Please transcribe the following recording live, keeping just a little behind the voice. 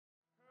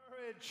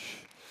courage.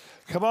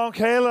 Come on,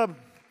 Caleb.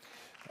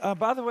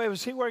 By the way,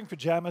 was he wearing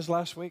pajamas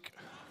last week?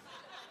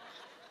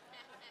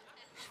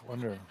 Just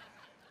wondering.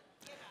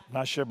 I'm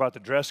not sure about the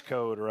dress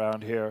code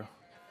around here.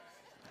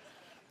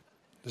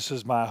 This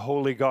is my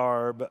holy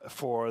garb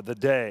for the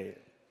day.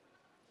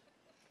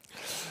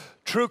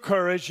 True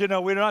courage, you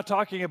know, we're not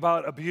talking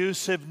about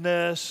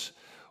abusiveness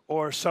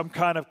or some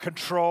kind of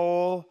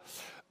control.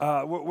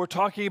 We're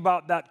talking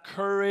about that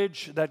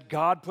courage that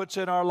God puts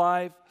in our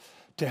life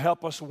to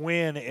help us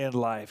win in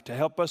life, to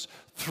help us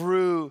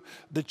through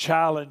the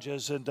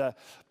challenges and to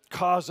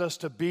cause us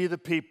to be the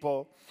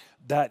people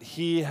that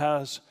He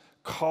has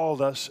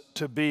called us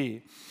to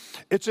be.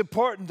 It's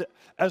important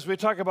as we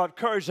talk about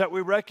courage that we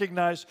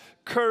recognize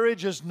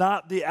courage is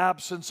not the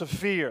absence of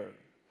fear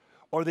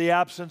or the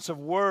absence of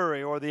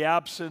worry or the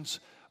absence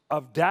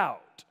of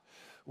doubt.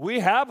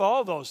 We have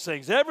all those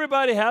things.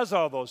 Everybody has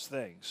all those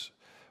things.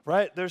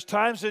 Right? There's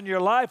times in your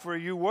life where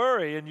you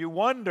worry and you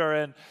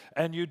wonder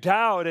and you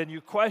doubt and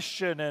you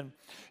question and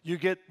you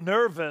get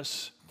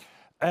nervous.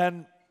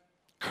 And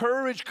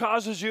courage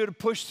causes you to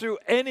push through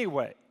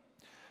anyway,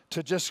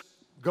 to just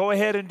go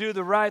ahead and do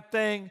the right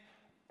thing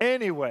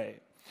anyway.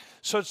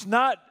 So it's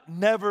not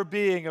never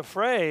being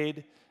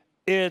afraid,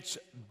 it's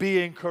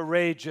being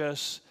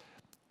courageous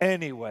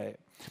anyway.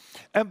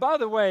 And by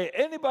the way,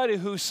 anybody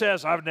who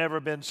says, I've never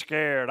been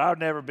scared, I've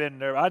never been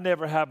nervous, I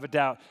never have a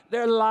doubt,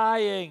 they're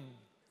lying.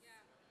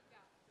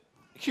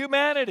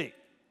 Humanity,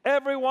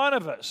 every one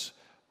of us,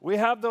 we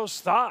have those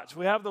thoughts,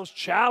 we have those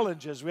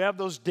challenges, we have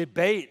those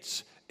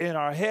debates in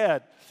our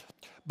head,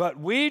 but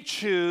we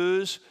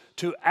choose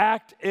to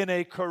act in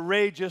a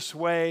courageous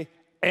way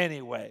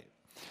anyway.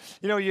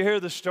 You know, you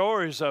hear the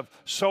stories of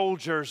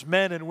soldiers,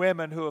 men and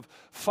women who have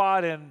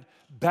fought in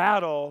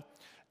battle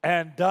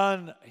and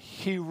done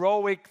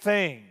heroic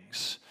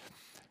things.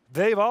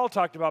 They've all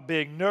talked about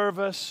being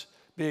nervous,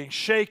 being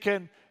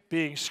shaken,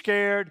 being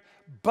scared,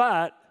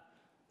 but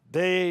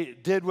they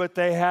did what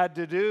they had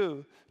to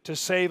do to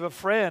save a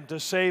friend, to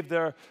save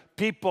their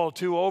people,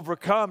 to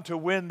overcome, to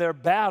win their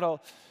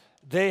battle.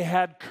 They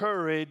had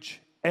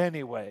courage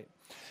anyway.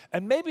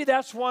 And maybe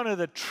that's one of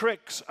the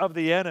tricks of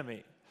the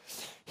enemy.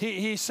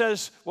 He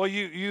says, well,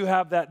 you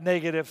have that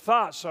negative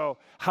thought, so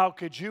how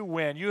could you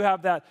win? You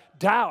have that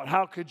doubt,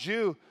 how could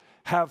you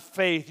have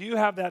faith? You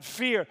have that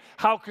fear,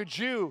 how could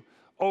you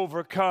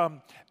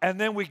overcome?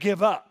 And then we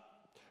give up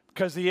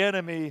because the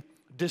enemy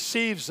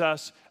deceives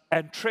us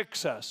and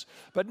tricks us.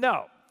 But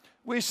no,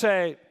 we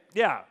say,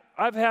 yeah,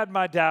 I've had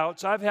my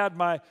doubts, I've had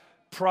my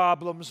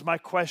problems, my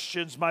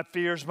questions, my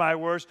fears, my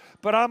worries,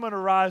 but I'm going to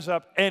rise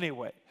up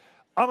anyway.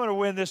 I'm going to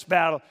win this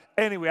battle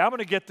anyway. I'm going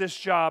to get this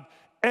job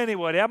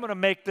anyway. I'm going to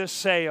make this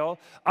sale.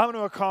 I'm going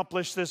to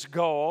accomplish this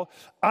goal.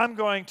 I'm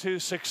going to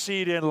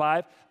succeed in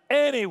life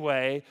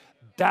anyway.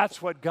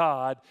 That's what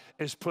God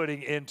is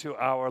putting into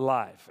our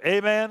life.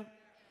 Amen?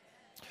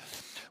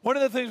 One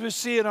of the things we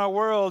see in our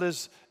world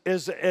is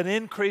an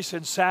increase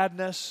in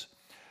sadness,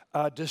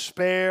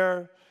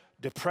 despair,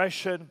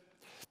 depression.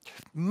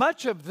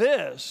 Much of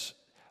this,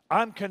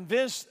 I'm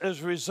convinced,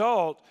 is a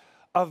result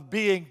of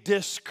being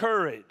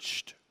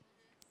discouraged.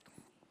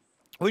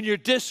 When you're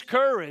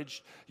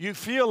discouraged, you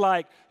feel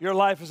like your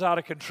life is out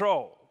of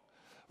control,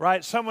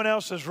 right? Someone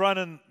else is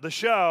running the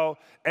show,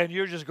 and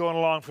you're just going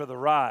along for the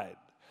ride.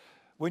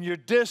 When you're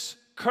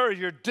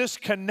discouraged, you're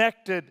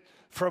disconnected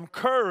from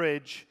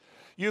courage,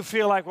 you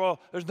feel like, well,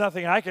 there's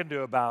nothing I can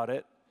do about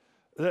it.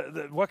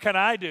 What can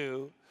I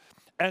do?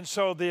 And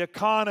so the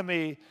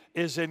economy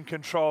is in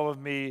control of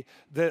me.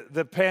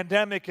 The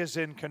pandemic is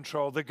in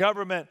control. The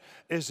government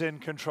is in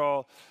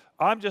control.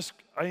 I'm just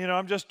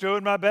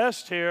doing my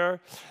best here.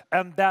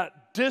 And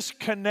that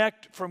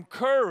disconnect from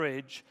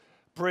courage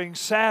brings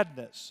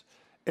sadness.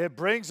 It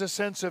brings a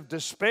sense of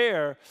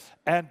despair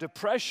and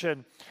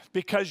depression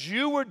because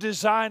you were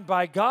designed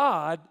by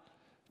God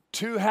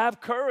to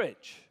have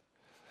courage.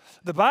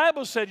 The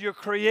Bible said you're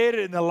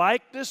created in the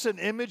likeness and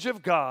image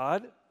of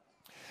God,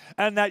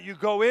 and that you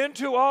go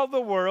into all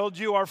the world,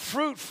 you are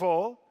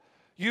fruitful,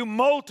 you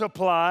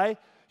multiply,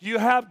 you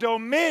have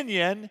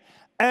dominion,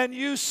 and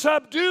you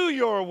subdue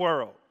your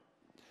world.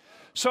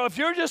 So if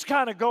you're just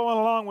kind of going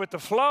along with the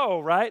flow,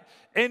 right,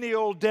 any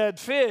old dead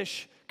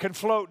fish can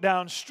float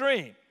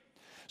downstream.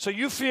 So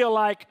you feel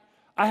like,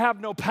 I have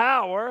no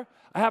power,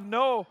 I have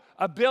no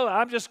ability,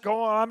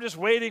 I'm just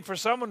waiting for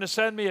someone to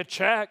send me a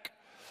check.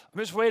 I'm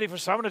just waiting for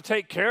someone to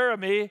take care of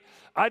me.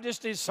 I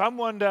just need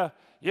someone to,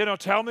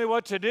 tell me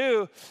what to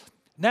do.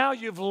 Now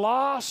you've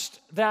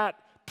lost that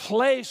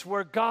place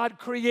where God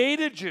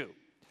created you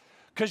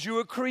because you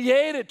were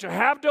created to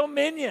have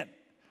dominion.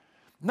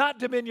 Not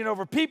dominion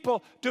over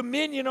people,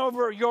 dominion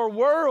over your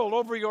world,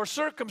 over your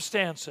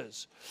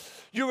circumstances.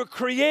 You were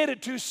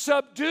created to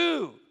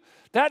subdue.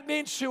 That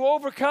means to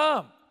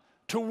overcome,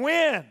 to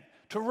win,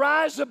 to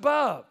rise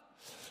above.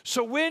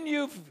 So when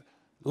you've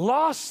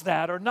lost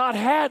that or not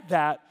had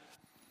that,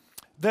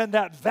 then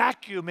that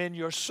vacuum in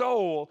your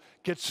soul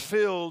gets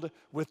filled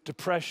with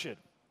depression,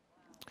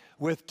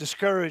 with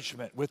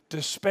discouragement, with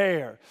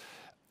despair.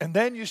 And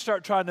then you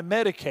start trying to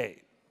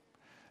medicate.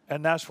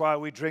 And that's why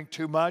we drink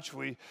too much.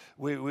 We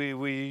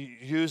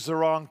use the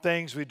wrong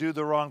things. We do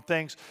the wrong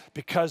things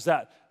because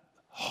that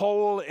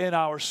hole in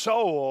our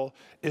soul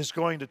is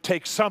going to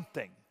take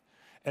something.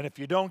 And if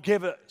you don't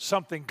give it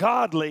something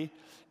godly,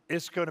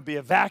 it's going to be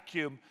a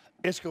vacuum.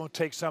 It's going to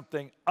take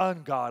something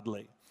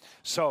ungodly.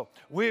 So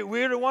we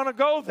don't want to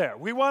go there.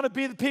 We want to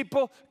be the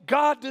people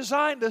God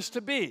designed us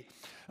to be.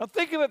 Now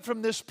think of it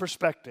from this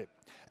perspective.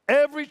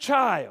 Every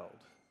child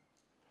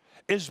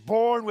is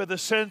born with a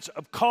sense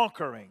of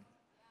conquering,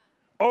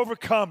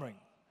 overcoming,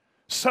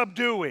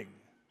 subduing,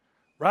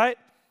 right?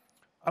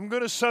 I'm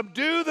going to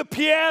subdue the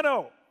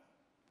piano.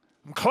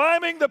 I'm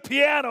climbing the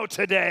piano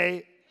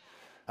today.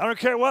 I don't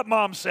care what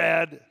mom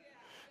said.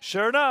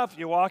 Sure enough,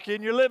 you walk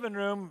in your living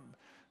room,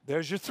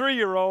 there's your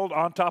 3-year-old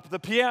on top of the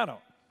piano.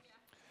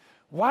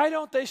 Why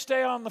don't they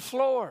stay on the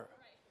floor?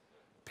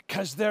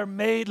 Because they're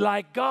made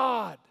like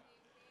God.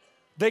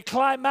 They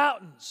climb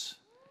mountains.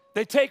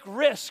 They take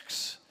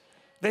risks.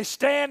 They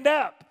stand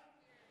up.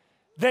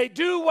 They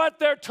do what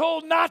they're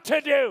told not to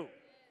do.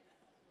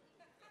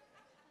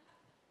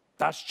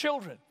 That's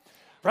children,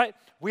 right?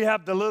 We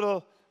have the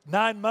little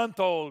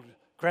 9-month-old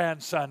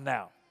grandson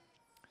now.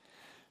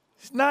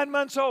 He's 9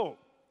 months old.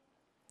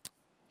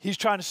 He's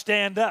trying to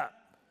stand up.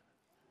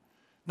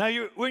 Now,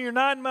 when you're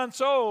 9 months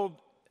old,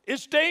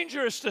 it's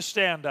dangerous to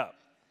stand up.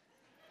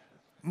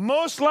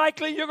 Most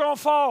likely, you're going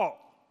to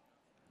fall.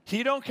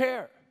 He don't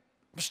care.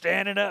 I'm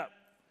standing up.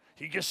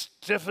 He just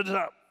stiffens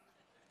up.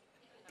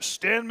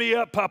 Stand me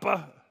up,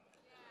 Papa.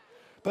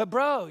 But,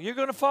 bro, you're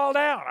going to fall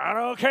down. I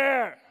don't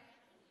care.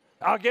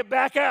 I'll get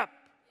back up,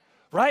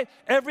 right?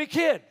 Every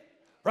kid,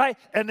 right?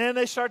 And then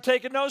they start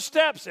taking those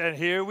steps, and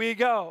here we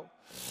go.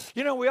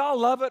 You know, we all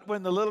love it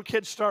when the little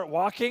kids start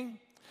walking.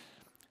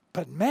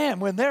 But, man,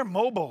 when they're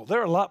mobile,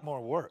 they're a lot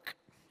more work.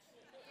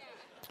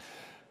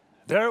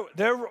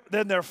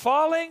 Then they're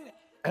falling,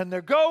 and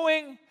they're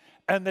going,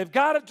 and they've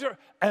got to,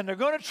 and they're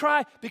going to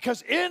try,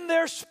 because in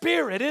their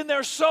spirit, in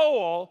their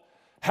soul,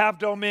 have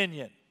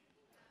dominion,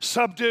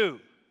 subdue,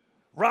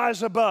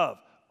 rise above,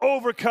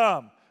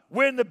 overcome,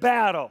 win the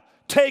battle,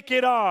 take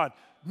it on,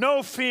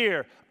 no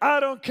fear, I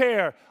don't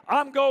care,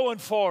 I'm going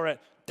for it.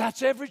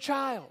 That's every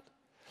child.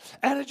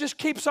 And it just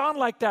keeps on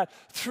like that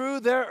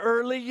through their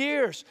early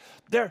years.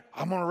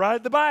 I'm going to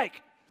ride the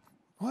bike.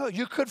 Well,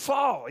 you could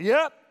fall.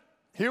 Yep,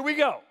 here we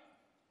go.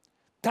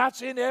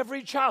 That's in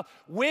every child.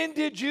 When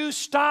did you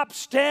stop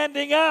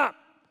standing up?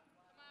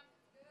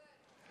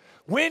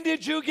 When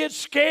did you get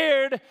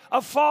scared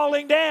of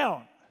falling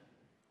down?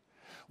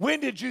 When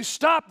did you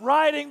stop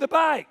riding the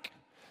bike,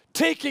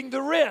 taking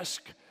the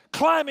risk,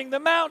 climbing the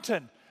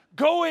mountain,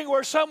 going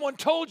where someone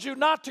told you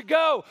not to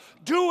go,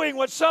 doing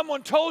what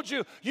someone told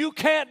you you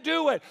can't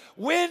do it?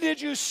 When did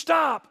you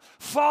stop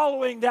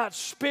following that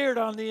spirit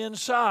on the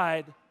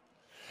inside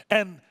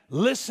and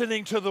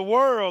listening to the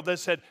world that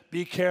said,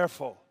 be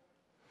careful,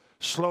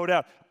 slow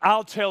down.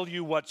 I'll tell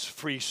you what's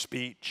free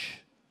speech.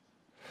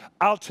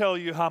 I'll tell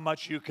you how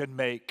much you can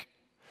make.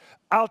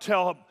 I'll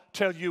tell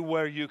you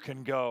where you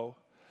can go.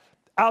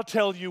 I'll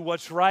tell you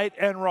what's right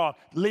and wrong.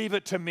 Leave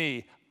it to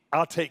me.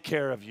 I'll take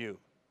care of you.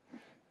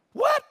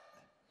 What?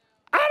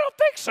 I don't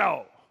think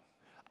so.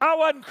 I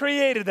wasn't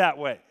created that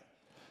way.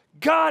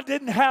 God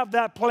didn't have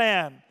that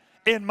plan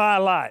in my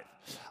life.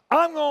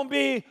 I'm going to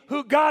be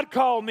who God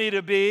called me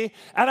to be,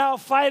 and I'll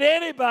fight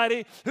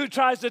anybody who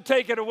tries to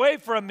take it away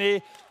from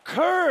me.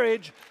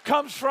 Courage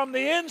comes from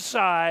the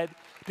inside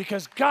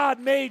because God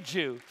made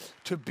you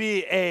to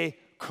be a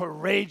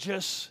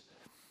courageous,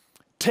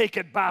 take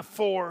it by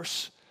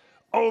force,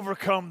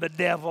 overcome the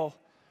devil,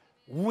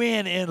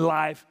 win in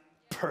life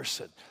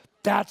person.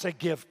 That's a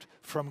gift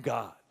from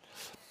God.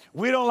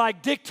 We don't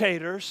like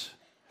dictators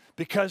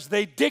because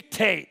they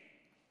dictate.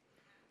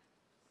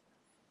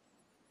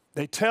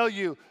 They tell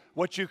you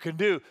what you can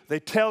do. They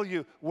tell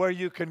you where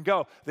you can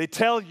go. They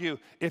tell you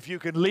if you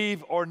can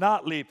leave or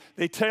not leave.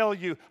 They tell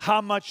you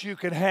how much you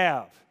can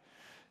have.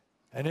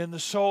 And in the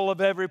soul of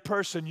every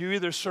person, you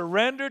either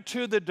surrender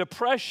to the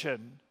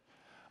depression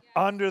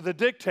under the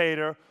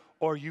dictator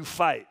or you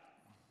fight.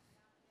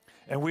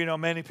 And we know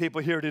many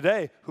people here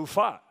today who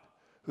fought,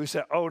 who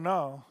said, oh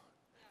no,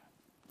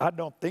 I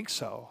don't think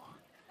so.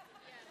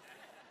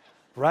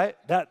 Right?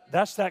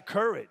 That's that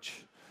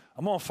courage.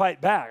 I'm going to fight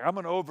back. I'm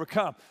going to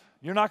overcome.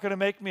 You're not going to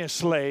make me a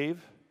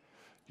slave.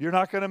 You're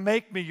not going to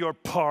make me your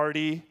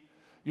party.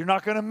 You're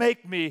not going to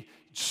make me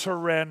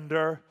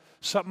surrender.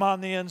 Something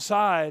on the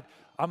inside,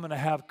 I'm going to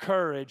have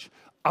courage.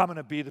 I'm going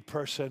to be the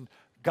person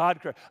God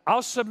created.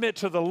 I'll submit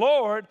to the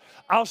Lord.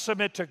 I'll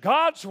submit to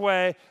God's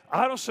way.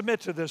 I don't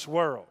submit to this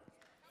world.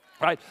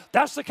 Right?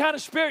 That's the kind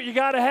of spirit you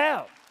got to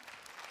have.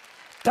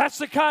 That's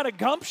the kind of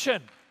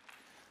gumption.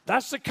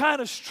 That's the kind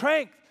of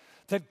strength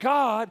that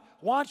God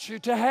wants you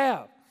to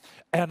have.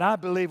 And I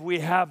believe we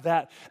have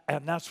that,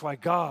 and that's why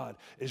God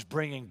is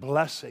bringing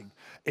blessing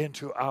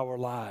into our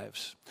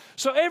lives.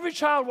 So every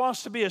child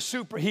wants to be a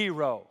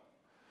superhero,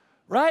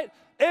 right?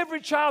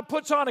 Every child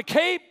puts on a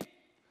cape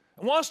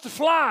and wants to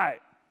fly.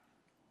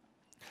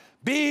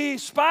 Be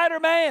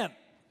Spider-Man.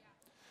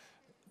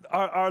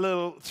 Our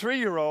little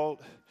 3-year-old,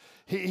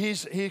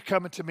 he's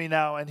coming to me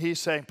now, and he's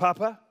saying,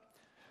 Papa,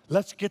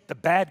 let's get the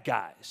bad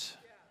guys.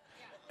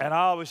 And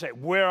I always say,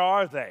 where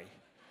are they?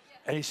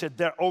 And he said,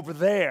 they're over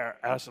there.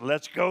 And I said,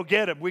 let's go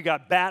get them. We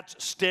got bats,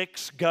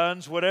 sticks,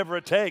 guns, whatever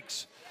it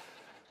takes.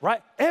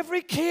 Right?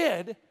 Every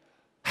kid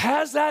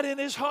has that in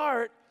his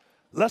heart.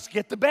 Let's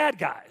get the bad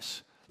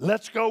guys.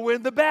 Let's go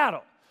win the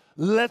battle.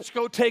 Let's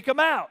go take them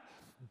out.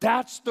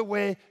 That's the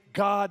way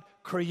God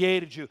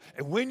created you.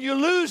 And when you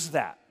lose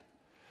that,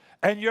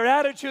 and your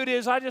attitude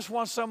is, I just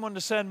want someone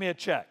to send me a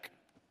check.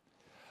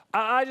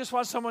 I just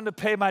want someone to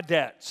pay my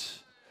debts.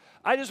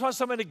 I just want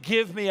someone to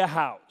give me a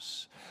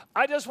house.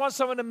 I just want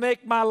someone to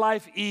make my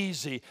life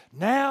easy.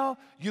 Now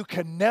you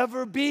can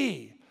never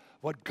be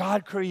what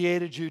God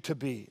created you to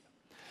be.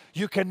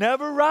 You can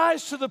never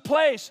rise to the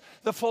place,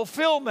 the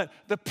fulfillment,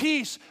 the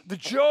peace, the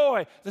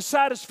joy, the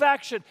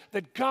satisfaction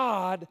that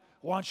God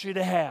wants you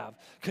to have.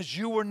 Because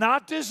you were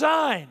not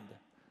designed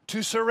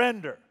to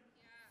surrender.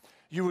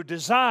 You were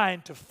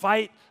designed to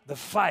fight the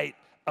fight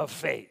of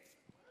faith.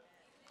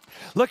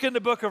 Look in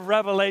the book of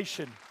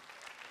Revelation.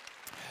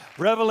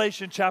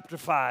 Revelation chapter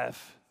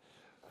 5.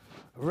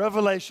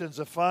 Revelation's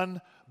a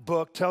fun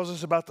book, tells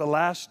us about the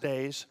last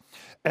days,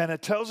 and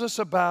it tells us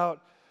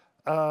about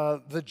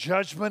the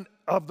judgment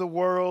of the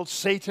world,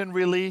 Satan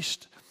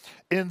released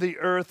in the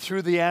earth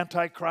through the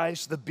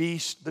Antichrist, the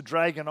beast, the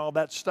dragon, all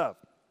that stuff.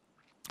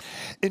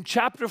 In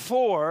chapter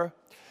 4,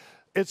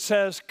 it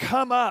says,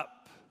 come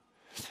up.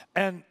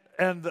 And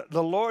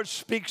the Lord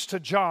speaks to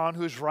John,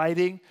 who's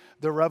writing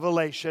the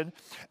Revelation.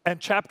 And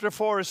chapter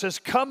 4, it says,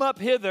 come up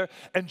hither.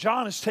 And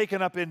John is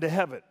taken up into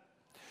heaven.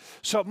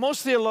 So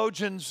most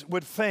theologians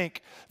would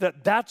think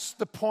that that's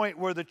the point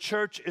where the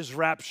church is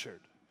raptured.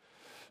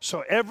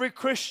 So every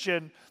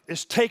Christian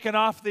is taken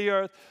off the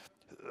earth.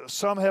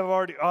 Some have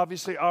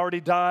obviously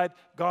already died,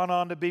 gone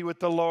on to be with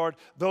the Lord.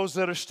 Those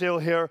that are still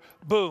here,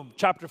 boom,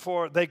 chapter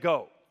 4, they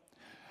go.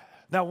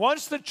 Now,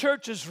 once the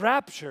church is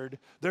raptured,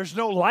 there's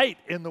no light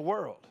in the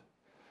world.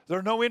 There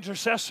are no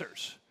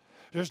intercessors.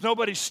 There's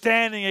nobody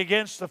standing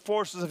against the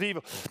forces of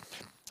evil.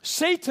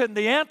 Satan,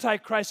 the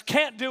Antichrist,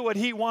 can't do what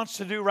he wants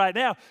to do right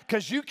now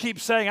because you keep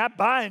saying, I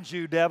bind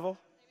you, devil.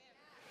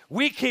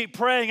 We keep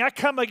praying, I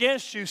come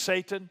against you,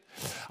 Satan.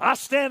 I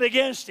stand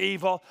against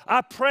evil.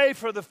 I pray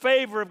for the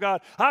favor of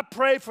God. I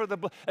pray for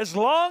as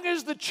long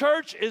as the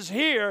church is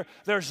here,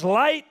 there's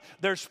light,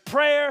 there's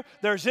prayer,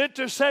 there's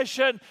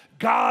intercession.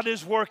 God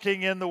is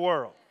working in the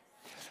world.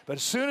 But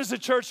as soon as the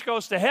church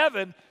goes to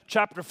heaven,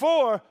 chapter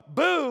 4,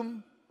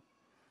 boom,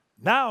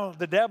 now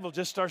the devil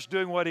just starts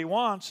doing what he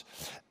wants,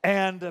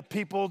 and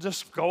people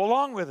just go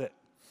along with it.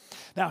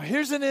 Now,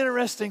 here's an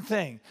interesting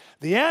thing.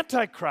 The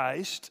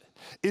Antichrist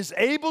is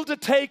able to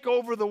take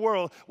over the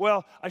world,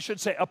 well, I should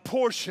say a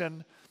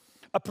portion,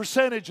 a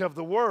percentage of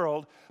the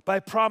world, by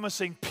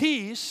promising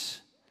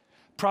peace,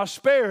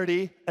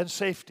 prosperity, and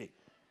safety.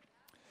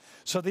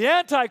 So the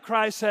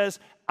Antichrist says,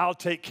 I'll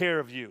take care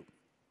of you.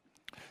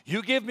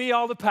 You give me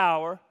all the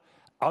power,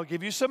 I'll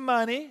give you some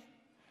money,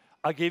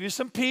 I'll give you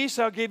some peace,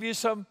 I'll give you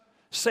some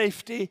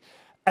safety.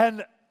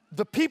 And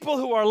the people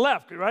who are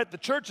left, right, the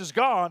church is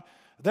gone,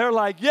 they're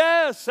like,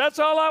 yes, that's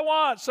all I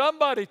want.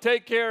 Somebody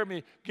take care of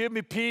me. Give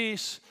me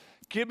peace.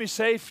 Give me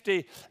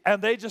safety.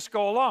 And they just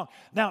go along.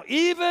 Now,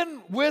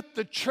 even with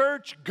the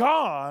church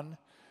gone,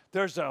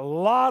 there's a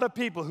lot of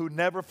people who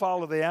never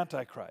follow the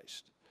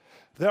Antichrist.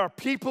 There are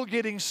people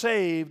getting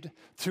saved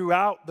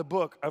throughout the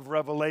book of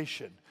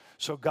Revelation.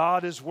 So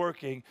God is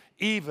working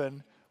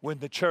even when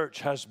the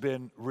church has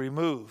been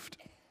removed.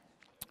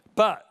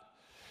 But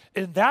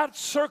in that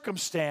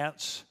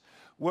circumstance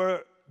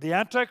where the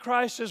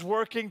Antichrist is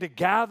working to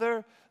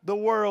gather the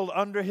world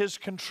under his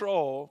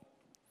control,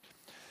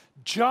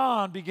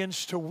 John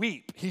begins to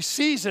weep. He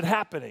sees it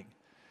happening.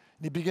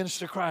 And he begins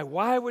to cry,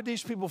 why would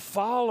these people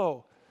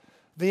follow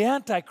the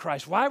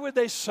Antichrist? Why would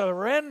they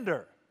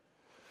surrender?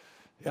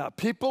 Yeah,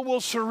 people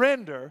will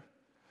surrender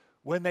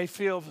when they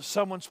feel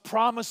someone's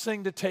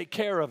promising to take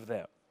care of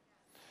them.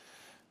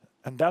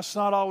 And that's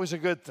not always a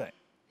good thing.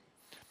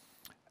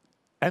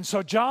 And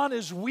so John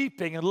is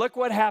weeping, and look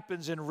what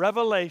happens in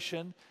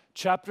Revelation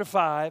chapter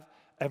 5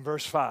 and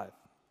verse 5.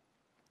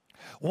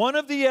 One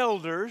of the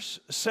elders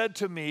said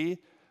to me,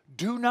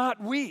 do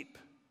not weep.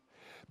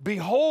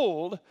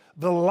 Behold,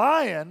 the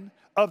Lion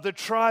of the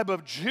tribe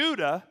of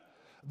Judah,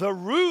 the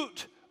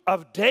Root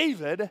of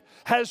David,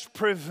 has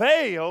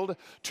prevailed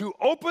to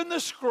open the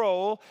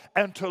scroll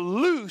and to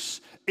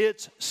loose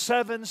its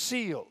 7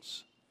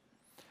 seals.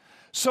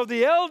 So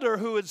the elder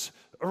who is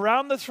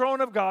around the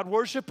throne of God,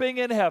 worshiping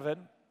in heaven,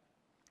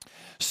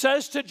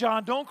 says to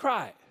John, don't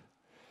cry.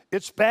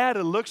 It's bad,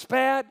 it looks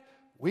bad,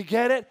 we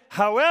get it.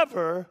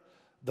 However,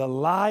 the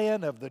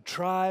Lion of the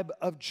tribe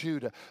of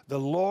Judah, the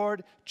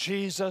Lord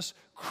Jesus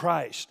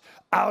Christ,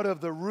 out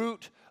of the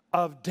root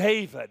of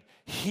David.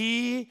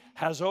 He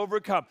has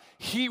overcome.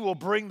 He will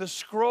bring the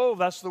scroll,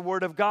 that's the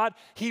word of God.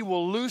 He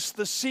will loose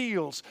the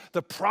seals.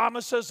 The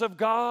promises of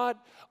God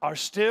are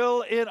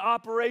still in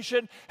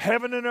operation.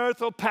 Heaven and earth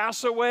will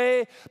pass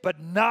away, but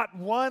not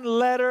one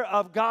letter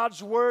of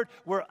God's word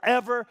will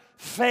ever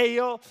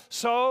fail.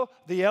 So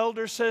the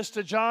elder says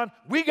to John,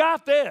 we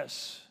got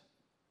this.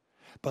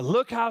 But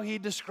look how he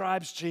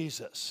describes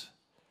Jesus,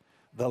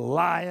 the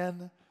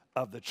Lion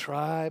of the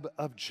tribe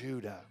of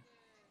Judah.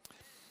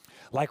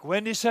 Like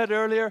Wendy said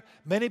earlier,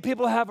 many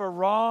people have a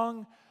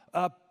wrong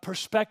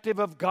perspective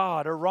of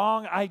God, a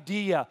wrong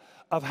idea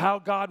of how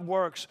God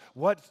works,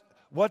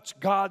 what's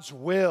God's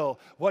will,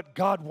 what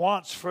God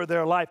wants for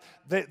their life.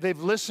 They've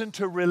listened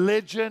to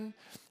religion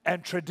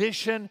and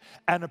tradition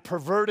and a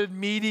perverted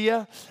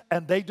media,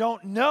 and they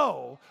don't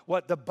know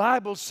what the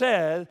Bible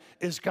said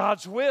is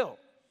God's will.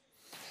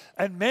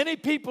 And many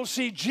people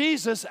see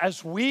Jesus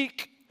as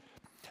weak,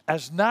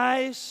 as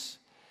nice.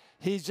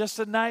 He's just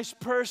a nice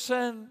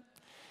person.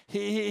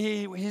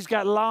 He's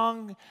got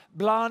long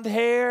blonde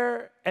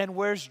hair and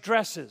wears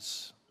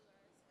dresses.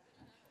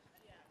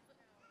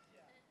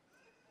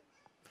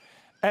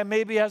 And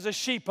maybe has a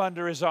sheep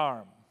under his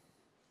arm.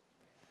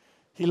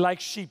 He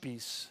likes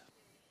sheepies.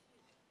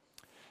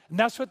 And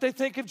that's what they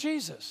think of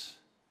Jesus.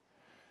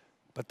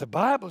 But the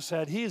Bible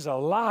said he's a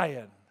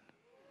lion.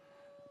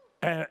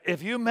 And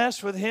if you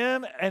mess with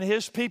him and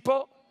his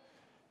people,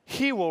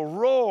 he will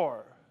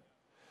roar.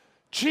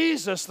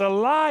 Jesus, the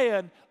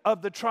Lion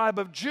of the tribe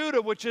of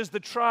Judah, which is the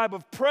tribe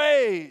of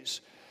praise,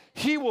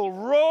 he will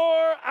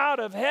roar out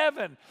of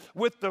heaven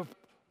with the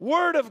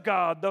word of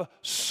God, the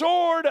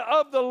sword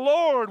of the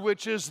Lord,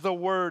 which is the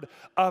word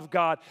of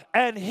God.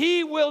 And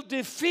he will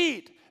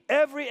defeat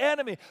every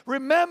enemy.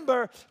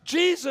 Remember,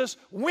 Jesus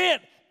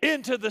went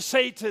into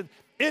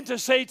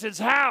Satan's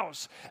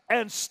house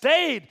and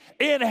stayed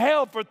in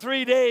hell for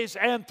 3 days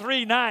and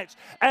 3 nights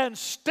and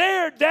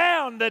stared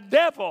down the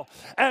devil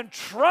and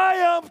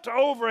triumphed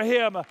over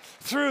him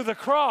through the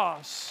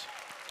cross.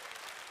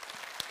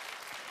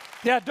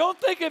 Yeah, don't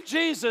think of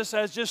Jesus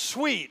as just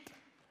sweet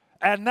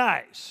and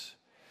nice.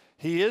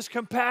 He is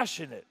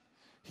compassionate.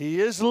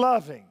 He is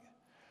loving.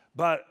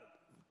 But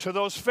to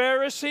those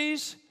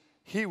Pharisees,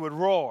 he would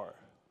roar.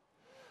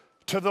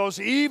 To those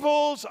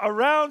evils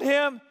around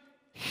him,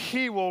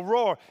 he will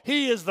roar.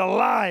 He is the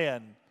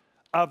Lion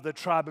of the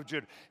tribe of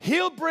Judah.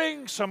 He'll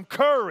bring some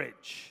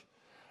courage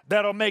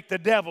that'll make the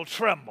devil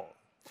tremble.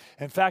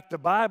 In fact, the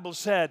Bible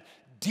said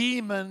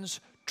demons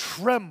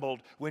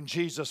trembled when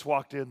Jesus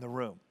walked in the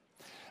room.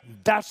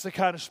 That's the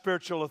kind of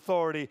spiritual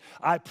authority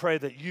I pray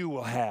that you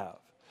will have.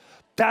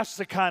 That's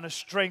the kind of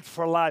strength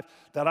for life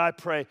that I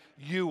pray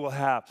you will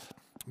have.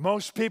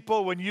 Most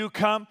people, when you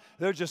come,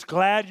 they're just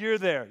glad you're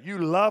there. You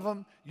love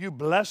them. You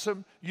bless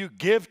them. You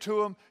give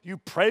to them. You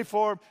pray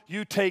for them.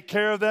 You take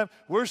care of them.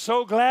 We're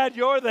so glad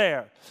you're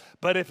there.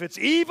 But if it's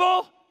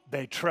evil,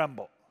 they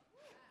tremble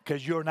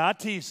because you're not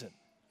teasing.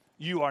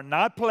 You are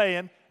not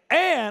playing,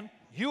 and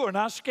you are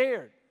not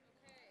scared.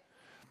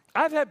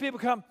 I've had people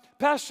come,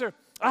 Pastor,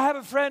 I have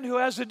a friend who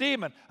has a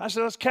demon. I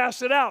said, let's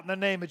cast it out in the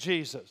name of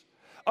Jesus.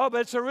 Oh,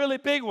 but it's a really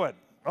big one.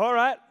 All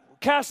right,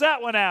 cast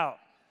that one out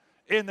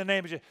in the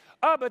name of Jesus.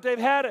 Oh, but they've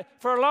had it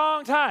for a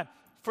long time.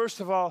 First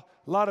of all,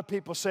 a lot of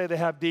people say they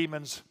have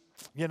demons.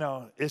 You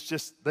know, it's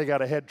just they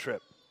got a head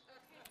trip.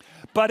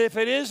 But if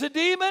it is a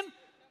demon,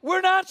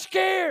 we're not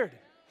scared.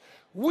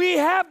 We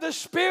have the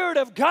Spirit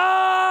of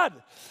God.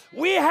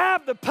 We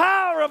have the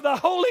power of the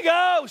Holy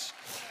Ghost.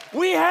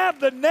 We have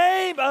the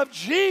name of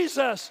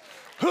Jesus,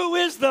 who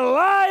is the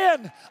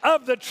Lion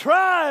of the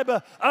tribe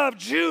of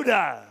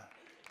Judah.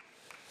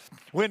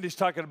 Wendy's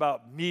talking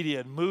about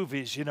media and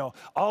movies. You know,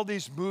 all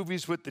these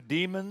movies with the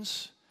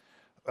demons.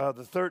 The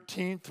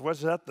 13th,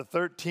 was that the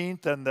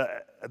 13th? And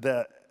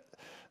the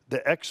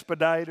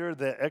Expediter,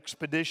 the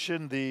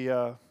Expedition,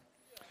 the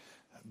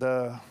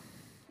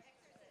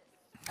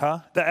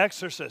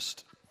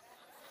Exorcist.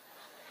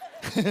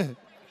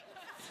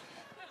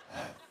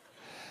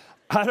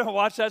 I don't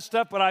watch that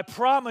stuff, but I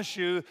promise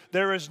you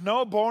there is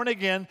no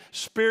born-again,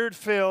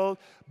 Spirit-filled,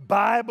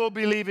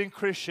 Bible-believing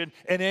Christian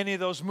in any of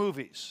those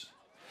movies.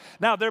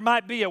 Now, there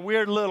might be a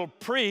weird little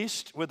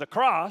priest with a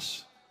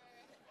cross.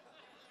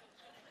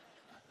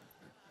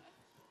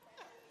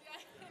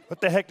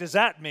 What the heck does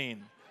that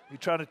mean? You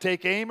trying to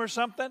take aim or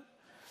something?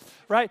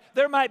 Right?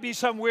 There might be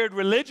some weird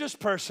religious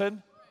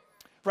person,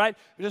 right,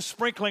 just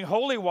sprinkling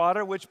holy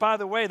water, which, by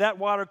the way, that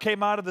water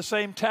came out of the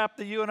same tap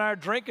that you and I are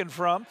drinking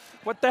from.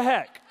 What the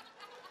heck?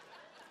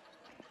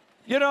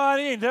 You know what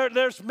I mean?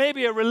 There's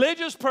maybe a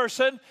religious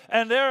person,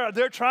 and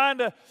they're trying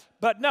to,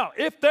 but no,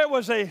 if there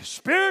was a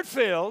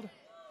Spirit-filled,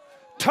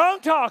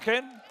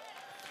 tongue-talking,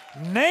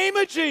 name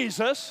of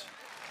Jesus,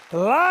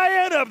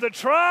 Lion of the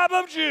tribe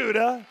of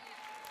Judah,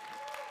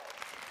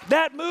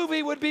 that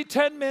movie would be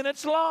 10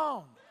 minutes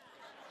long.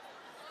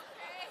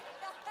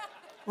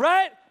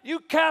 Right? You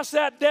cast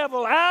that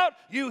devil out,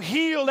 you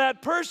heal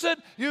that person,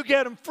 you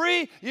get them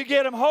free, you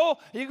get them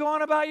whole, you go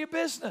on about your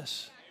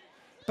business.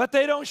 But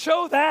they don't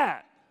show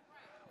that.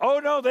 Oh,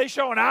 no, they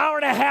show an hour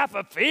and a half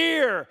of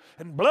fear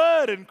and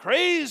blood and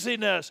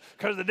craziness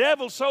because the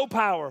devil's so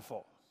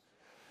powerful.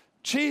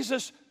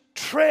 Jesus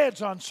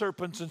treads on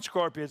serpents and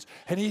scorpions.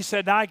 And he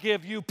said, I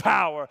give you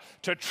power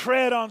to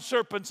tread on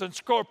serpents and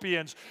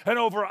scorpions and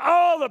over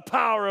all the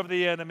power of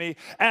the enemy,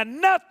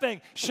 and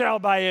nothing shall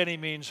by any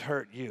means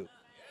hurt you.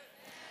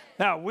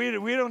 Now, we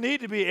don't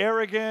need to be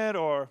arrogant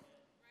or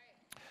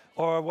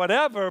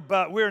whatever,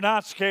 but we're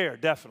not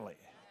scared, definitely.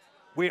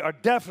 We are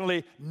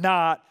definitely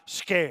not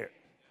scared.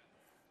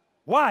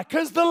 Why?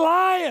 Because the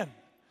Lion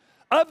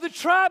of the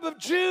tribe of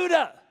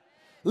Judah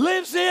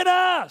lives in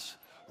us.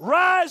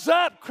 Rise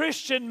up,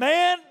 Christian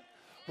man.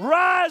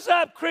 Rise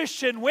up,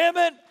 Christian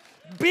women.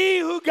 Be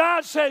who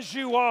God says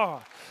you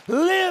are.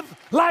 Live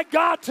like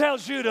God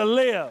tells you to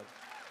live.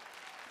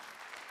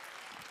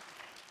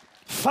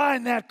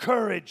 Find that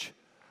courage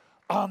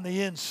on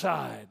the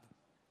inside.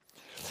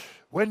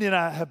 Wendy and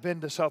I have been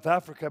to South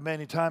Africa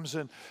many times,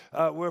 and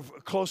we're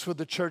close with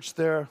the church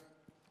there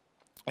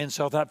in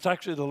South Africa. It's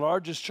actually the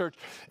largest church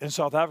in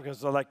South Africa.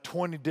 There are like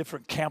 20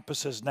 different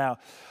campuses now,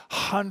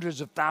 hundreds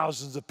of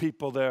thousands of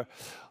people there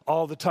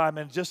all the time,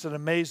 and just an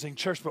amazing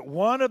church. But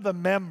one of the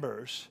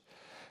members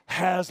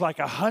has like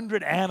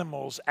 100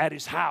 animals at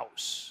his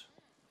house.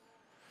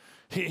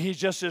 He's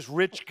just this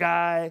rich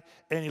guy,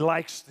 and he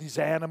likes these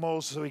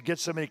animals, so he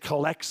gets them and he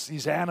collects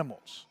these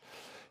animals.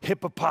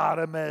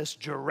 Hippopotamus,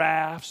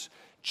 giraffes,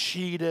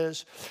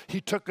 cheetahs. He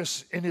took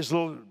us in his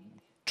little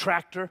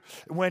tractor.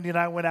 Wendy and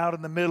I went out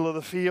in the middle of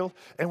the field,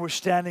 and we're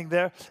standing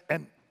there,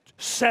 and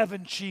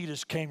 7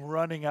 cheetahs came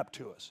running up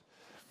to us.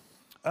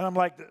 And I'm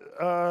like,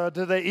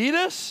 did they eat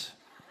us?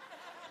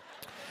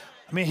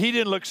 I mean, he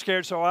didn't look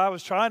scared, so I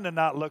was trying to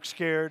not look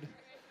scared.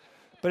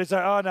 But he's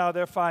like, oh, no,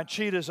 they're fine.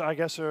 Cheetahs, I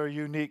guess, are a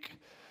unique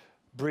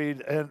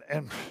breed,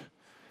 and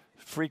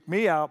freaked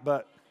me out.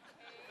 But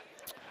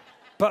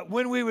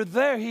when we were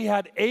there, he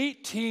had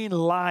 18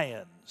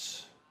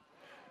 lions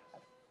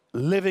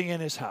living in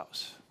his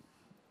house.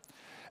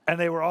 And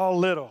they were all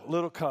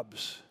little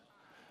cubs.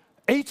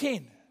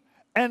 18.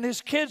 And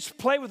his kids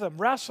play with them,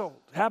 wrestle,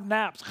 have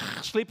naps,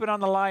 sleeping on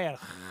the lion.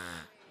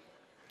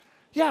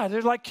 Yeah,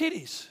 they're like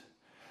kitties.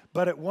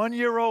 But at 1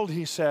 year old,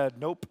 he said,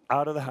 nope,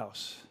 out of the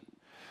house.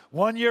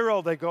 1 year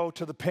old, they go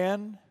to the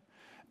pen,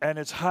 and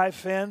it's high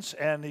fence,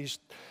 and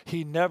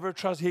he never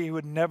trusts, he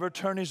would never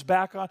turn his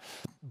back on.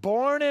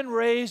 Born and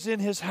raised in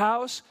his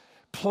house,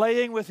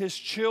 playing with his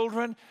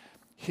children,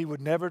 he would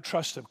never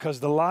trust him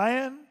because the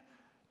lion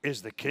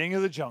is the king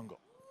of the jungle.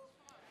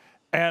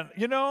 And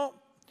you know,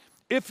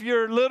 if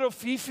your little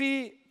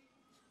Fifi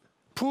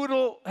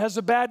poodle has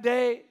a bad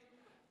day,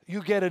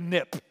 you get a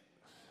nip.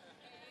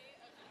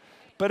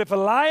 But if a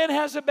lion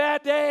has a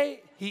bad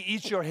day, he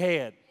eats your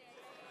head.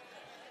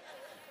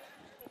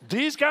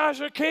 These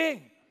guys are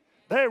king.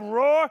 They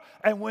roar,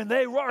 and when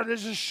they roar, you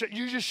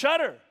just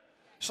shudder.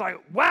 It's like,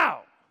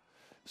 wow.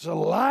 So a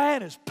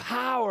lion is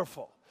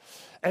powerful.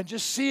 And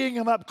just seeing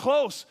him up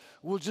close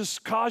will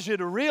just cause you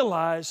to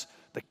realize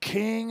the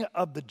king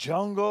of the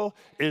jungle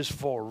is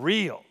for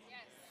real.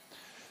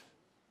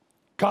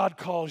 God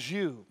calls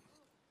you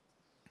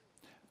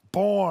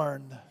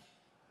born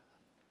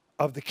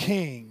of the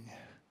King,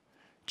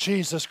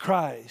 Jesus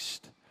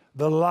Christ,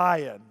 the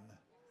Lion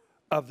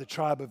of the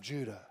tribe of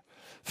Judah,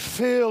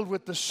 filled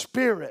with the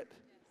Spirit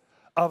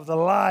of the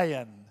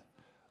Lion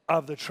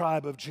of the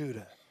tribe of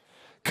Judah.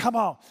 Come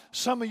on,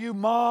 some of you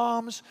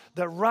moms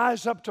that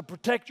rise up to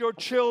protect your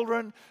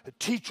children, to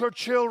teach your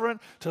children,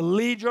 to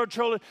lead your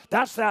children,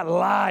 that's that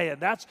lion.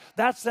 That's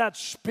that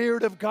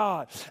Spirit of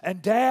God.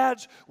 And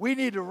dads, we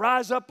need to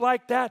rise up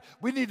like that.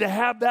 We need to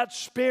have that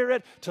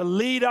spirit to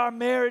lead our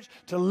marriage,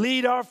 to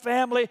lead our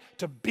family,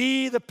 to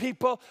be the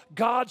people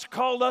God's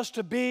called us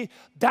to be.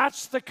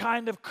 That's the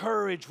kind of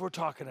courage we're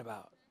talking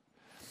about.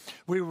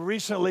 We were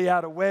recently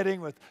at a wedding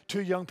with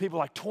 2 young people,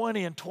 like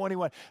 20 and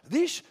 21.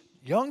 These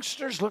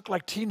youngsters look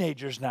like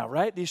teenagers now,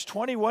 right? These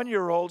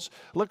 21-year-olds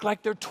look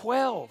like they're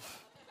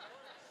 12,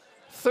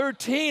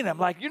 13. I'm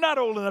like, you're not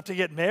old enough to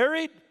get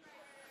married.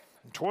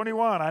 I'm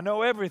 21. I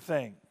know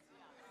everything.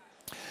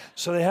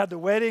 So they had the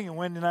wedding, and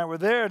Wendy and I were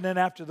there. And then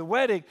after the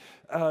wedding,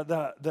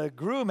 the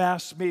groom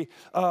asked me,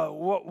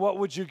 what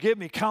would you give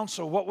me?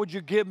 Counsel, what would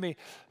you give me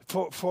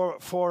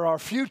for our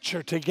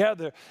future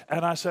together?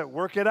 And I said,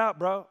 work it out,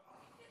 bro.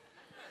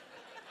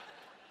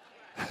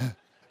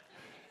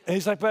 And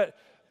he's like, but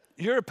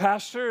you're a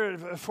pastor,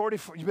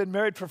 you've been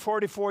married for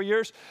 44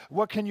 years.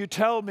 What can you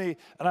tell me?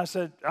 And I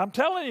said, I'm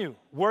telling you,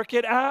 work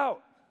it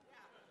out.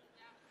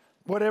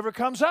 Whatever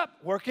comes up,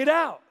 work it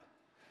out.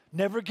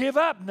 Never give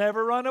up,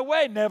 never run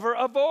away, never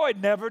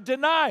avoid, never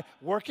deny.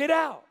 Work it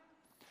out.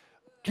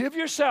 Give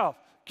yourself.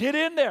 Get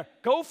in there.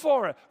 Go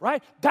for it,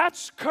 right?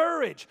 That's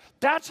courage.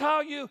 That's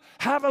how you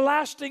have a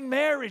lasting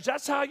marriage.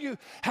 That's how you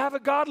have a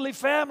godly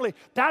family.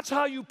 That's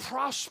how you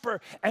prosper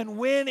and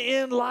win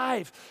in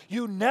life.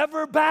 You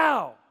never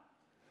bow.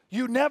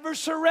 You never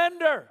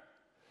surrender.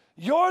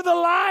 You're the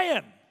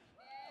lion.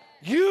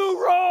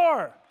 You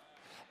roar.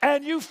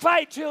 And you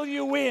fight till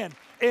you win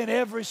in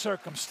every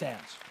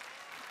circumstance.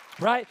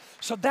 Right?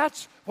 So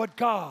that's what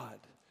God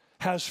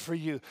has for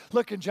you.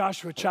 Look in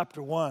Joshua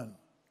chapter 1.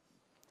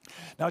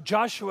 Now,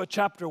 Joshua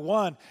chapter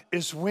 1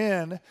 is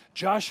when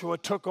Joshua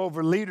took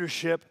over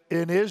leadership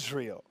in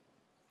Israel.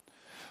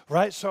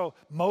 Right? So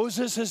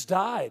Moses has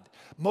died.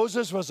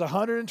 Moses was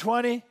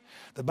 120.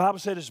 The Bible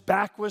said his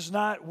back was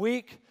not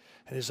weak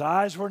and his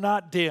eyes were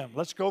not dim.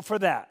 Let's go for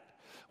that.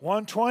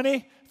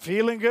 120,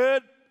 feeling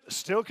good,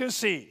 still can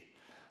see.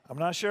 I'm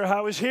not sure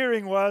how his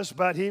hearing was,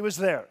 but he was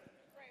there.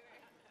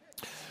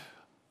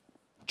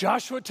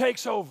 Joshua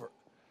takes over.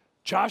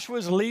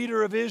 Joshua's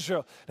leader of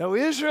Israel. Now,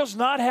 Israel's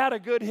not had a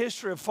good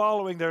history of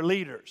following their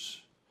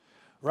leaders,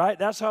 right?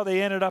 That's how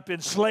they ended up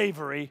in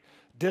slavery,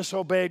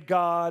 disobeyed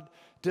God,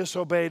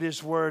 disobeyed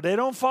his word. They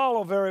don't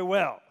follow very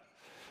well.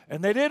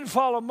 And they didn't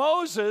follow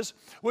Moses,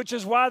 which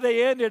is why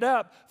they ended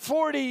up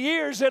 40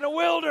 years in a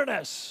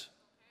wilderness.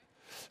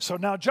 So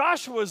now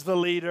Joshua's the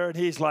leader, and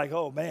he's like,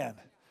 oh, man,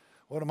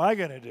 what am I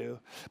going to do?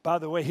 By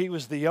the way, he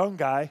was the young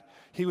guy.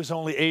 He was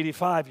only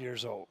 85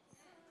 years old.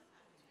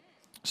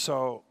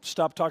 So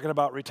stop talking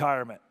about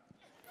retirement,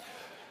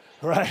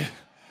 right?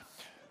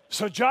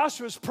 So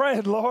Joshua's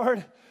praying,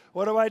 Lord,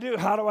 what do I do?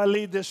 How do I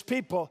lead this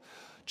people?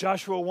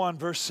 Joshua 1,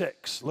 verse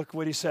 6, look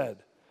what he said.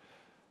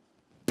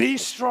 Be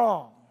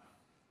strong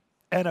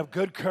and of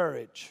good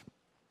courage,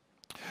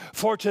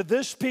 for to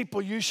this people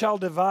you shall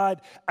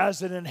divide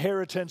as an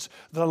inheritance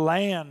the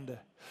land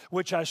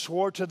which I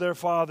swore to their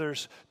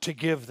fathers to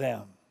give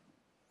them.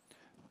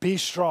 Be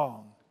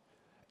strong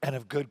and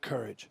of good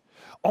courage.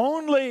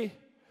 Only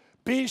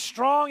be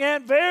strong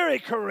and very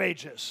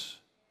courageous,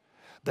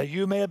 that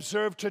you may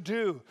observe to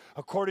do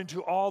according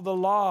to all the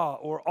law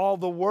or all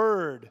the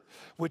word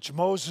which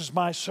Moses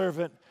my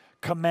servant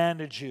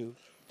commanded you.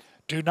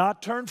 Do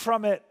not turn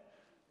from it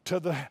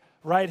to the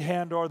right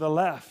hand or the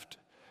left,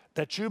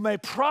 that you may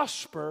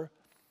prosper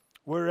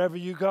wherever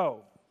you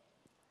go.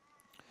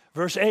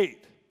 Verse 8,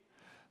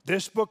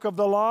 this book of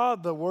the law,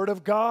 the word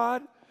of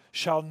God,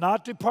 shall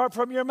not depart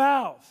from your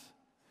mouth,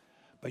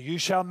 but you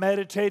shall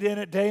meditate in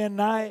it day and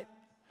night,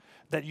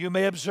 that you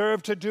may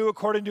observe to do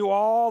according to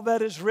all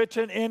that is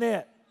written in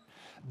it.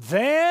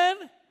 Then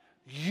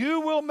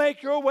you will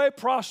make your way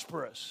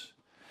prosperous,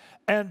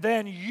 and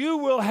then you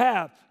will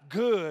have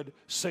good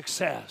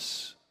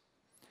success.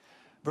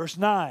 Verse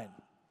 9,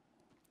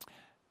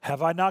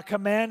 have I not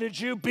commanded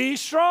you? Be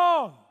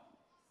strong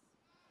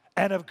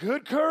and of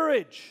good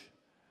courage.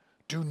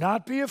 Do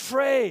not be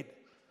afraid,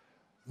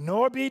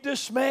 nor be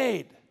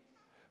dismayed,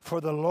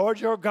 for the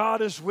Lord your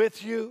God is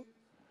with you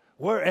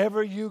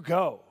wherever you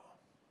go.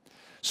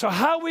 So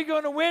how are we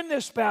going to win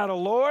this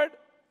battle, Lord?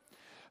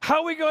 How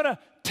are we going to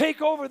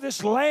take over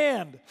this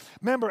land?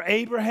 Remember,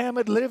 Abraham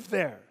had lived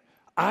there.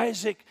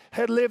 Isaac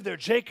had lived there.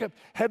 Jacob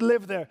had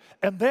lived there.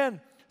 And then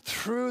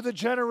through the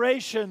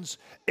generations,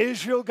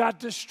 Israel got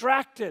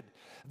distracted.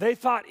 They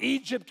thought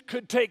Egypt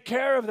could take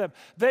care of them.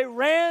 They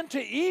ran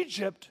to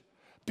Egypt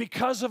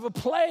because of a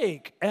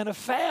plague and a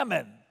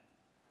famine.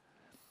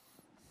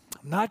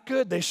 Not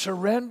good. They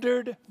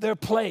surrendered their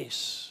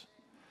place.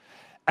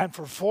 And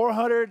for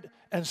 400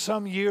 and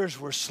some years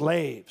were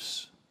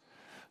slaves.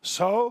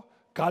 So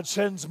God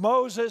sends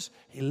Moses.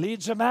 He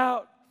leads them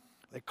out.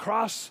 They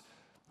cross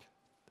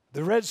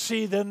the Red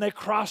Sea. Then they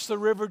cross the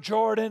River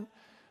Jordan.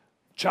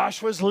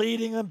 Joshua's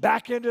leading them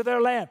back into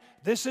their land.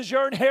 This is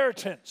your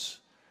inheritance.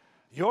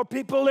 Your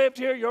people lived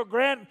here. Your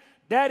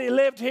granddaddy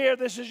lived here.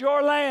 This is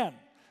your land.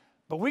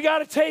 But we got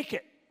to take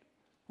it.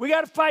 We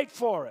got to fight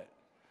for it.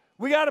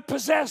 We got to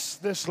possess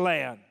this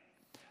land.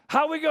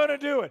 How are we going to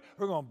do it?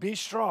 We're going to be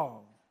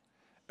strong.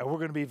 And we're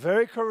going to be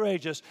very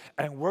courageous.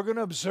 And we're going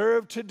to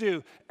observe to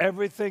do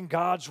everything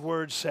God's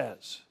word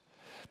says.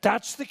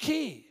 That's the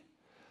key.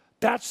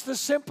 That's the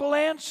simple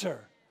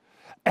answer.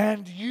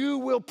 And you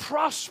will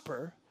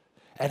prosper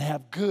and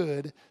have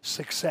good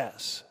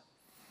success.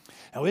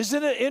 Now,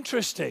 isn't it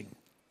interesting?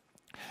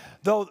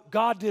 Though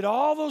God did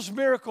all those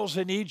miracles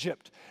in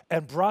Egypt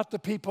and brought the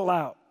people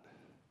out,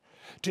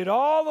 did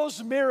all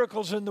those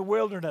miracles in the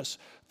wilderness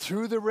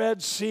through the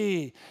Red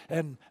Sea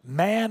and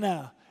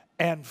manna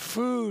and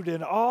food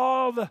and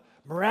all the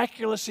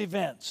miraculous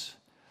events,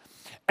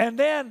 and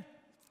then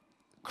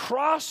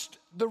crossed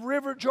the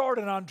River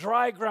Jordan on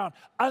dry ground,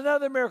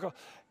 another miracle.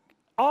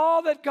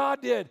 All that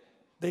God did,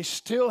 they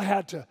still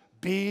had to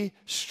be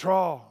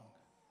strong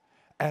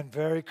and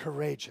very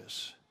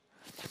courageous.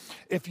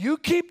 If you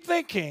keep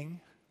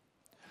thinking,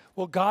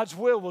 well, God's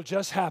will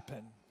just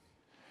happen.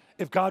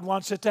 If God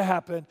wants it to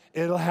happen,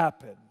 it'll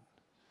happen.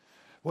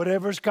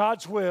 Whatever's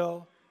God's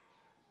will,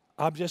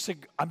 I'm just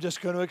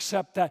going to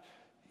accept that.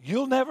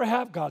 You'll never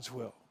have God's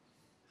will.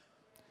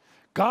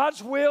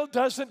 God's will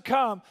doesn't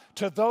come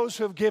to those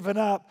who have given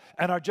up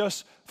and are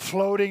just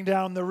floating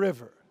down the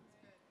river.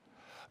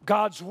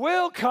 God's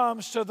will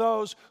comes to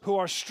those who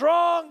are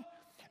strong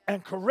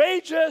and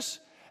courageous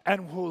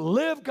and who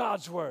live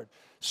God's word.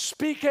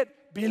 Speak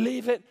it,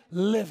 believe it,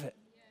 live it.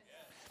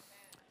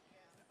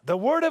 The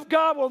word of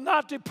God will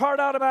not depart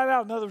out of my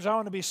mouth. In other words, I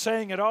want to be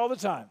saying it all the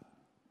time.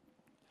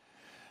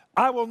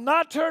 I will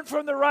not turn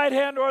from the right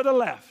hand or the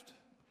left.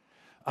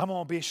 I'm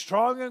going to be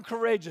strong and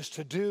courageous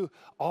to do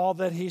all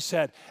that he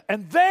said.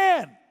 And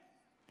then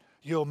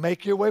you'll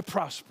make your way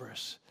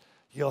prosperous.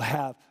 You'll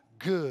have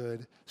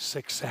good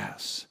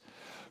success.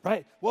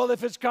 Right? Well,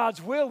 if it's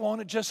God's will,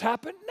 won't it just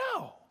happen?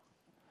 No.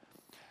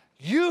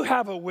 You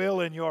have a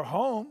will in your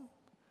home.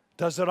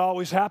 Does it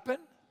always happen?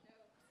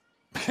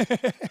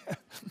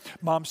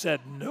 Mom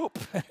said, nope.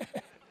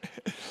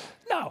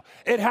 No,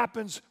 it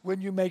happens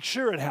when you make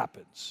sure it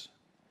happens.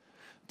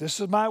 This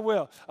is my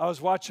will. I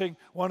was watching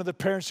one of the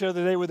parents the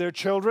other day with their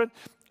children,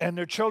 and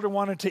their children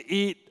wanted to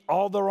eat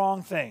all the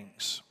wrong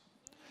things.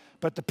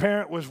 But the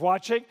parent was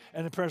watching,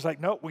 and the parent's like,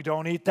 nope, we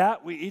don't eat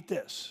that, we eat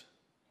this.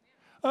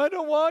 I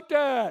don't want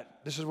that.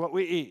 This is what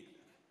we eat.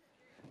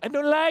 I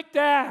don't like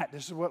that.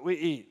 This is what we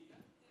eat.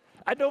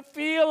 I don't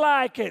feel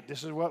like it.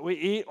 This is what we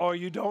eat, or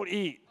you don't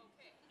eat.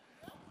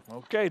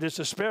 Okay, this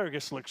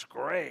asparagus looks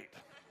great.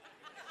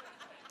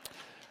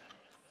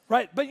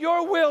 Right, but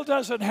your will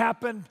doesn't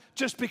happen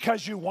just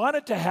because you want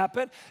it to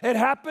happen. It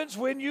happens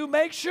when you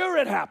make sure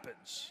it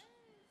happens.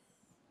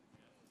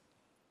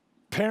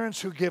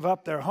 Parents who give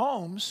up their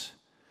homes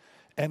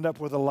end up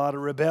with a lot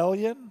of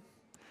rebellion,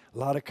 a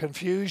lot of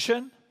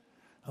confusion,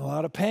 a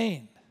lot of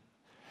pain.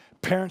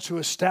 Parents who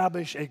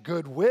establish a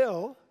good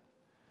will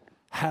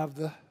have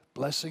the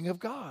blessing of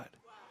God.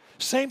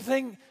 Same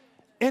thing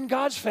in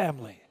God's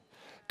family.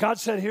 God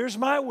said, here's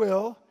my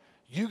will.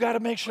 You got to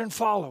make sure and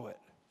follow it.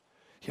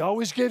 He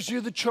always gives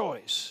you the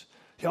choice.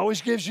 He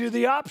always gives you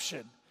the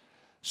option.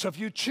 So if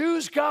you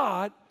choose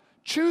God,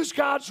 choose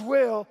God's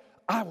will,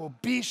 I will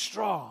be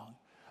strong.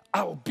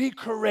 I will be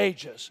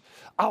courageous.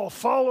 I will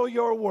follow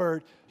your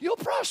word. You'll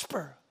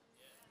prosper.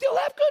 You'll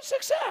have good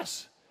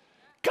success.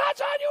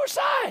 God's on your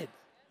side.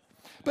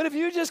 But if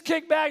you just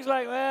kick back, it's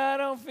like, well, I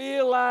don't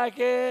feel like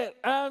it.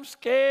 I'm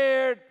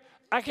scared.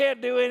 I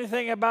can't do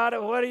anything about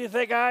it. What do you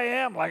think I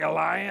am? Like a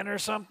lion or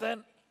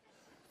something?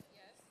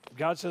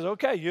 God says,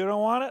 okay, you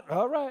don't want it?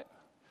 All right.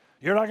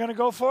 You're not going to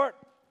go for it?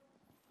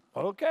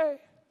 Okay.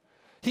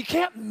 He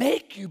can't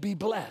make you be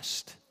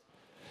blessed.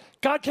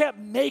 God can't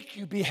make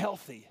you be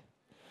healthy.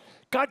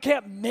 God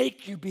can't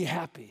make you be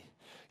happy.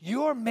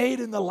 You're made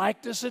in the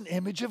likeness and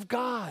image of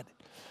God.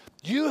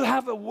 You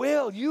have a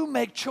will. You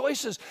make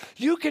choices.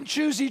 You can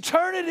choose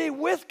eternity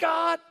with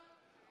God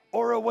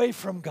or away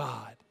from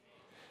God.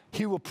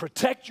 He will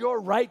protect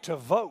your right to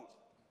vote.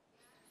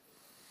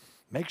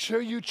 Make sure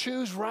you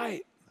choose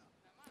right.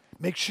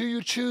 Make sure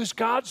you choose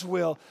God's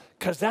will,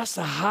 because that's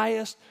the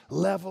highest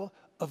level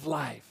of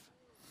life.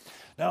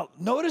 Now,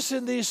 notice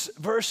in these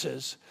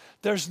verses,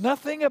 there's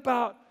nothing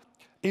about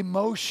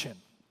emotion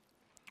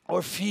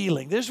or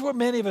feeling. This is where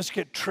many of us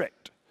get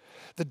tricked.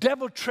 The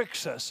devil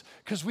tricks us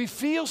because we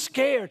feel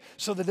scared.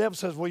 So the devil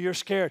says, well, you're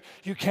scared.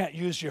 You can't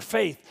use your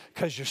faith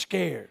because you're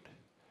scared.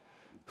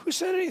 Who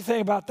said anything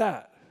about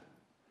that?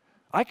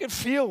 I can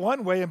feel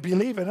one way and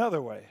believe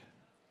another way.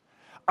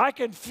 I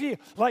can feel,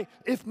 like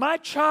if my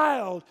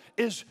child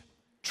is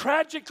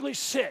tragically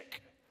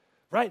sick,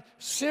 right?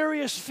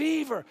 Serious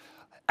fever.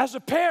 As a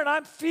parent,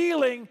 I'm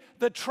feeling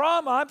the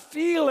trauma. I'm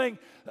feeling,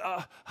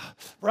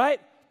 right?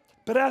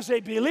 But as a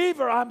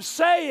believer, I'm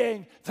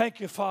saying, thank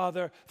you,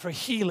 Father, for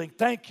healing.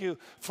 Thank you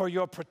for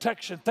your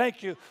protection.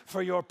 Thank you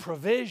for your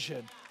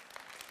provision.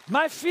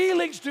 My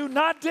feelings do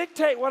not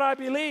dictate what I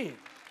believe.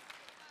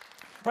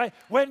 Right?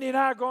 Wendy and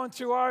I are going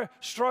through our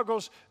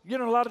struggles. You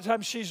know, a lot of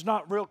times she's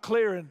not real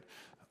clear and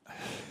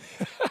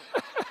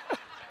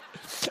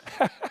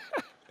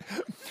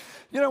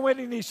you know,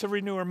 Wendy needs to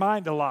renew her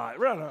mind a lot.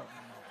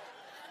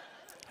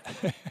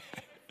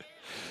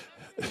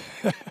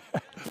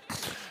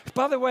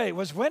 By the way,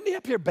 was Wendy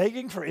up here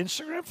begging for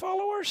Instagram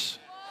followers?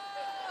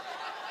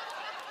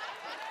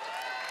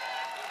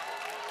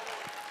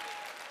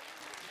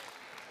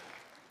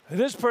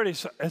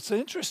 It's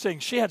interesting.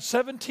 She had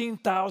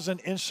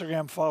 17,000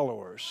 Instagram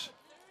followers.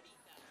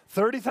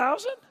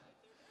 30,000?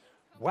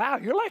 Wow,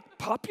 you're like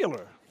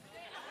popular.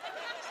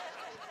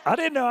 I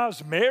didn't know I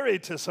was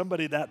married to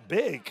somebody that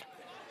big.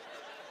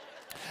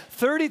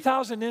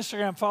 30,000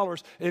 Instagram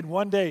followers in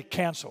one day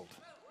canceled.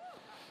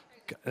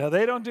 Now,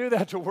 they don't do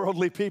that to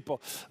worldly people.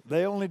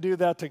 They only do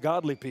that to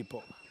godly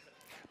people.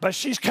 But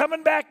she's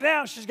coming back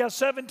now. She's got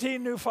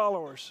 17 new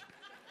followers.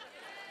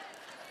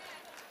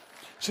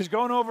 She's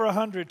going over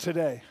 100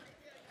 today.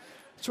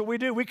 That's what we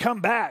do. We come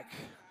back.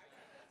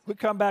 We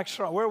come back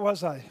strong. Where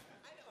was I?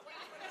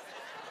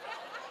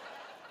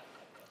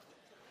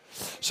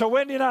 So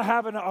Wendy and I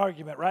have an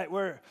argument, right?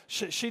 Where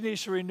she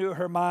needs to renew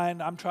her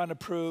mind. I'm trying to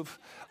prove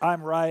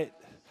I'm right,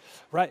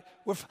 right?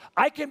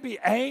 I can be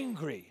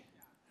angry.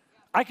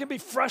 I can be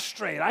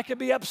frustrated. I can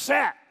be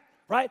upset,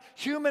 right?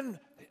 Human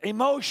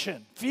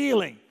emotion,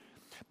 feeling.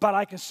 But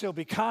I can still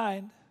be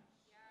kind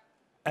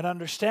and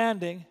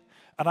understanding,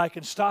 and I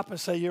can stop and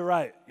say, you're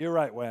right,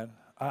 Wen.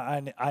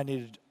 I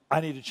need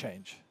to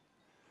change.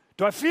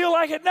 Do I feel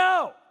like it?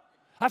 No.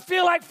 I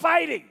feel like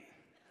fighting.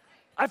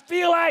 I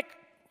feel like,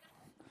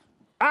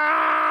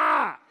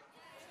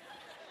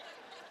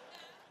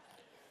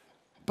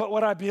 But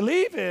what I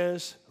believe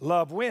is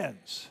love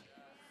wins.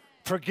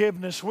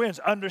 Forgiveness wins.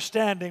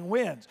 Understanding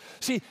wins.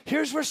 See,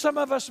 here's where some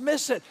of us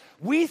miss it.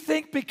 We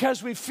think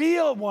because we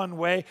feel one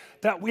way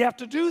that we have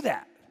to do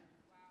that.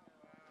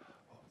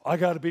 I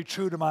got to be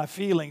true to my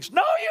feelings.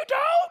 No, you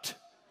don't.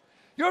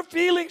 Your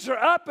feelings are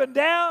up and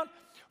down.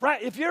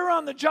 Right? If you're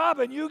on the job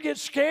and you get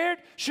scared,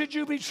 should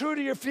you be true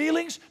to your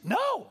feelings?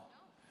 No.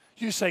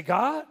 You say,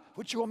 God,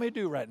 what you want me to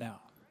do right now?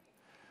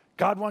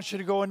 God wants you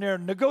to go in there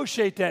and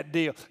negotiate that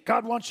deal.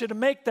 God wants you to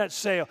make that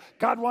sale.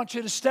 God wants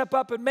you to step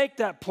up and make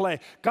that play.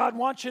 God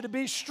wants you to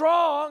be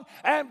strong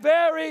and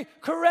very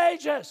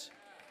courageous.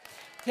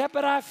 Yeah,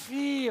 but I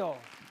feel.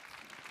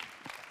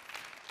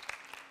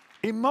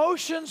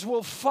 Emotions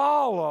will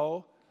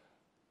follow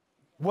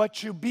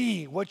what you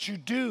be, what you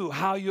do,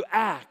 how you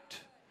act.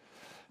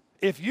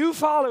 If you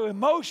follow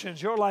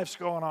emotions, your life's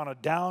going on a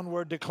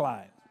downward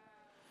decline.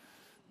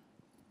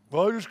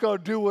 Well, I just got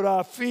to do what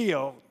I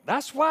feel.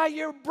 That's why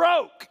you're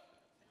broke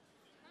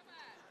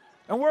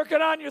and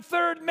working on your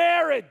third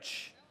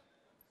marriage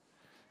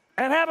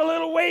and have a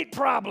little weight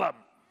problem.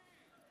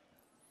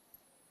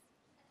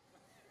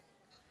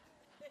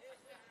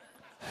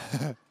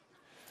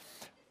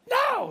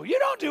 No, you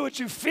don't do what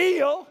you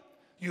feel.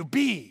 You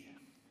be.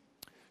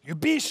 You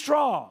be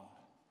strong.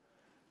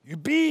 You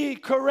be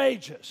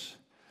courageous.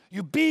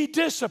 You be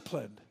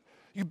disciplined.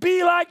 You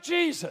be like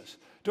Jesus.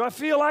 Do I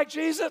feel like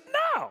Jesus?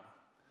 No.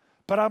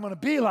 But I'm going to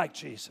be like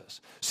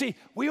Jesus. See,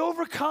 we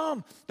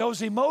overcome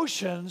those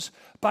emotions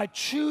by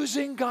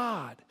choosing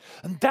God.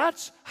 And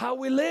that's how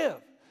we live.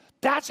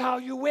 That's how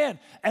you win.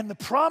 And the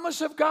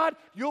promise of God,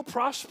 you'll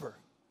prosper.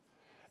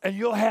 And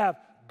you'll have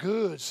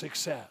good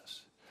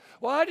success.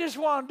 Well, I just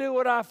want to do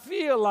what I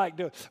feel like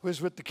doing. I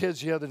was with the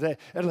kids the other day.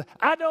 And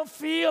I don't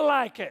feel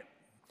like it.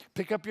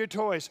 Pick up your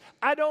toys.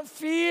 I don't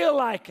feel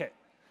like it.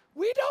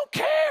 We don't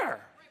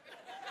care.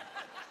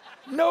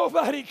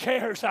 Nobody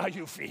cares how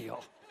you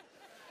feel.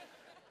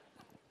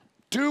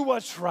 Do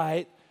what's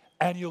right,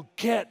 and you'll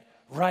get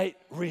right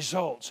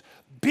results.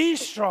 Be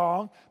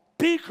strong,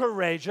 be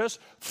courageous,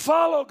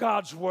 follow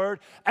God's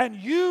word, and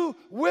you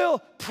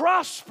will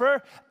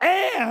prosper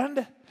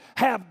and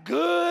have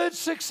good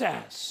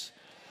success.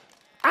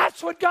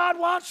 That's what God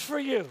wants for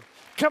you.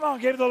 Come on,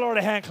 give the Lord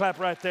a hand clap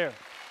right there.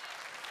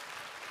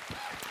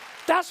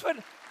 That's what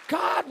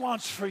God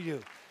wants for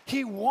you.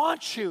 He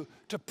wants you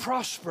to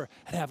prosper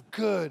and have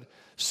good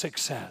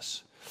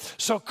success.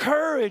 So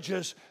courage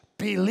is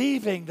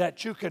believing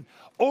that you can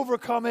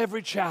overcome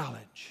every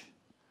challenge.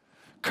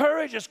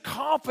 Courage is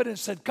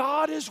confidence that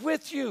God is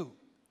with you.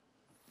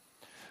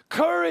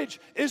 Courage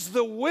is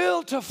the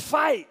will to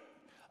fight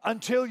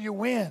until you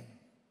win.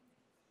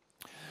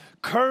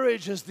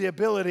 Courage is the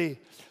ability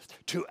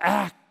to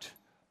act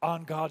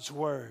on God's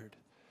word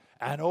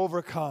and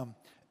overcome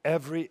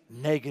every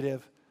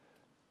negative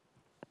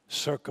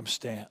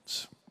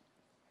circumstance.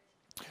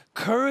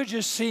 Courage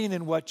is seen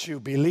in what you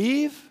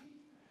believe,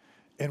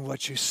 in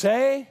what you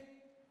say,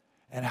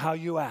 and how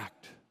you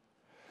act.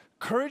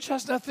 Courage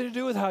has nothing to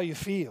do with how you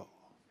feel.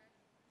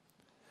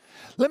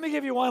 Let me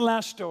give you one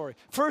last story.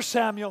 1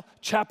 Samuel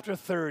chapter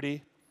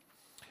 30,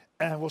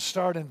 and we'll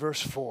start in verse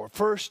 4.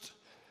 1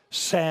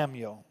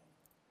 Samuel.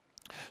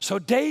 So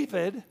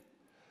David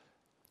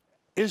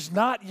is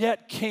not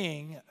yet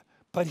king,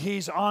 but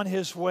he's on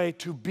his way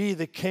to be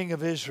the king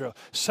of Israel,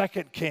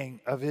 second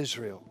king of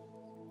Israel.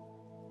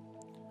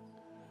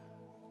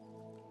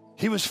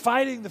 He was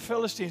fighting the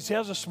Philistines. He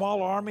has a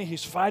small army.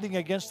 He's fighting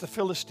against the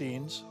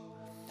Philistines.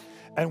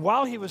 And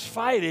while he was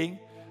fighting,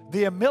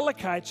 the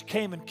Amalekites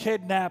came and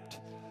kidnapped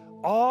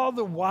all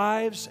the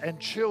wives and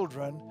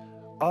children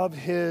of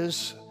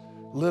his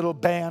little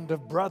band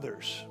of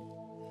brothers.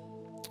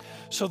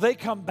 So they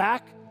come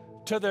back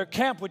to their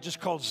camp, which is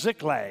called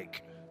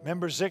Ziklag.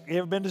 Remember Ziklag? You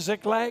ever been to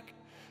Ziklag?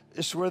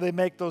 This is where they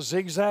make those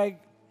zigzag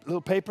little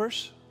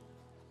papers.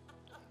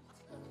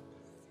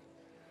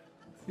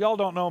 Y'all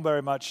don't know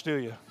very much, do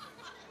you?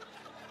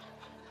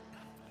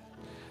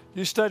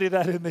 You study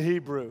that in the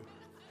Hebrew.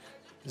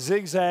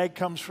 Zigzag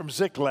comes from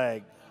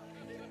Ziklag.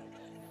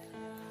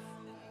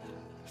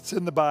 It's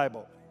in the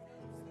Bible.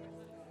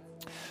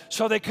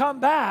 So they come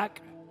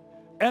back,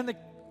 and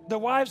the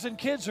wives and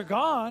kids are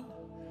gone.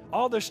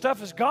 All their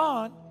stuff is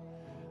gone,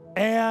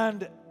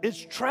 and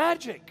it's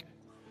tragic.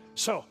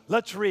 So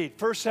let's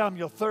read 1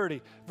 Samuel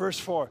 30, verse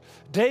 4.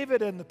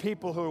 David and the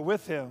people who were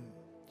with him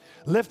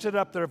lifted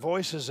up their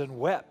voices and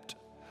wept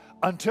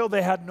until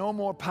they had no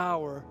more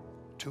power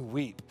to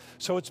weep.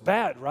 So it's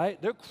bad, right?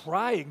 They're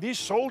crying. These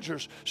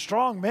soldiers,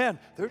 strong men,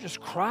 they're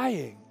just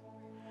crying.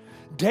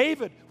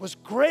 David was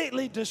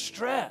greatly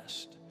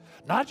distressed,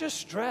 not just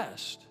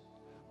stressed,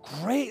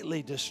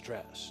 greatly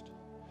distressed.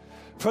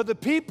 For the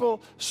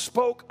people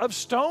spoke of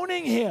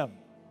stoning him.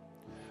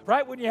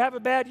 Right? When you have a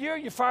bad year,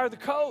 you fire the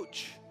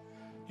coach.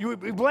 You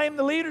blame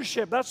the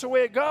leadership. That's the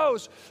way it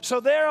goes. So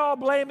they're all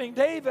blaming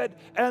David,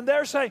 and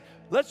they're saying,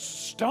 let's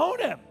stone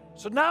him.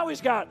 So now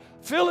he's got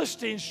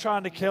Philistines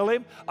trying to kill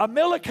him,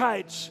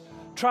 Amalekites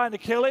trying to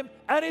kill him,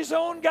 and his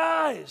own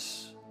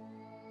guys.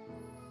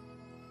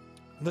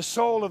 The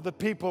soul of the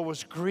people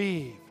was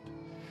grieved,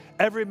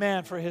 every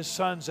man for his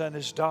sons and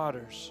his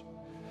daughters.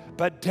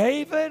 But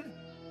David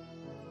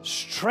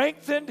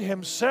strengthened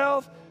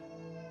himself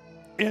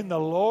in the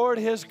Lord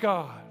his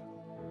God.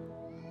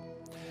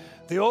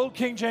 The old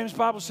King James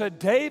Bible said,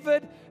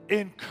 David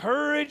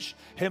encouraged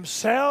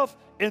himself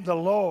in the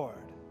Lord.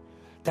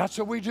 That's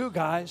what we do,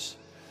 guys.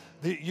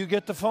 You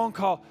get the phone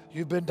call,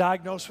 you've been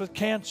diagnosed with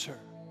cancer.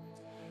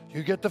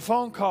 You get the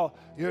phone call,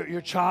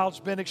 your child's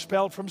been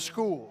expelled from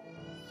school.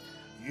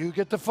 You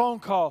get the phone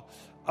call,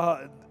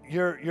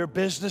 your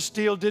business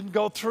deal didn't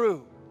go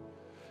through.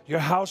 Your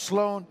house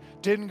loan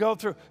didn't go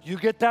through. You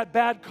get that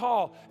bad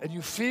call and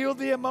you feel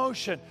the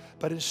emotion.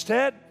 But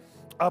instead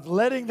of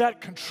letting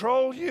that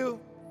control you,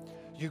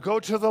 you go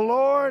to the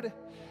Lord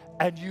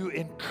and you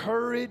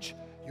encourage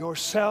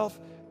yourself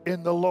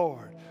in the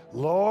Lord.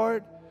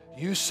 Lord,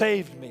 you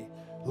saved me.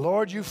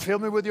 Lord, you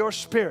filled me with your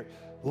Spirit.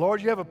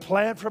 Lord, you have a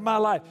plan for my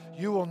life.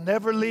 You will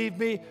never leave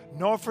me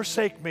nor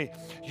forsake me.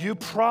 You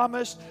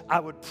promised I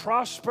would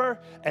prosper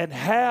and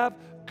have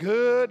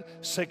good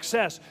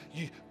success.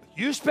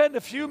 You spend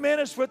a few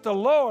minutes with the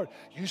Lord,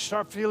 you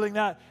start feeling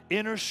that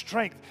inner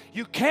strength.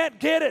 You can't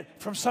get it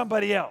from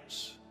somebody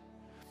else,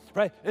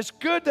 right? It's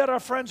good that our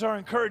friends are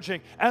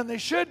encouraging, and they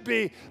should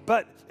be,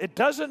 but it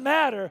doesn't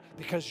matter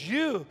because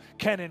you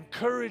can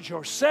encourage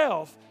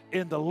yourself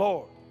in the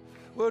Lord.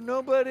 Well,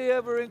 nobody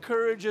ever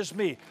encourages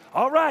me.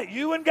 All right,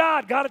 you and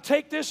God got to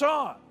take this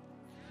on.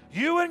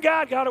 You and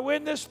God got to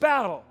win this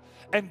battle,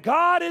 and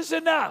God is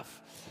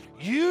enough.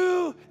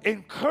 You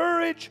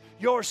encourage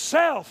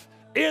yourself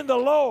in the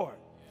Lord.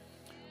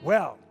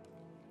 Well,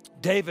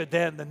 David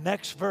then, the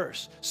next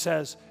verse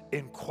says,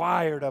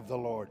 inquired of the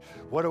Lord.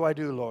 What do I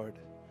do, Lord?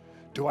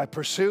 Do I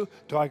pursue?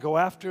 Do I go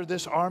after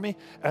this army?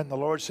 And the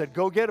Lord said,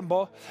 go get them,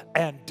 boy.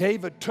 And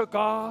David took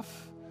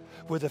off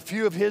with a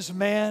few of his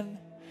men,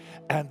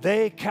 and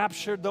they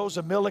captured those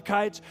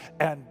Amalekites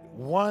and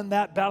won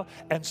that battle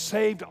and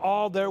saved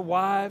all their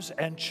wives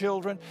and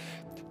children.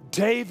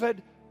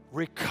 David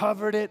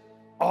recovered it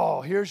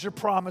all. Here's your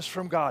promise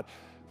from God.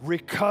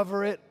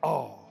 Recover it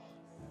all.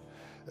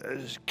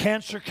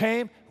 Cancer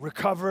came,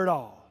 recover it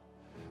all.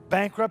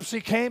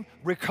 Bankruptcy came,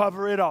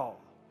 recover it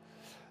all.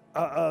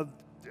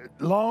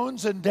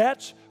 Loans and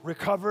debts,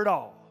 recover it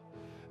all.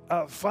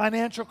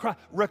 Financial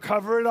crisis,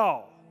 recover it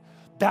all.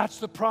 That's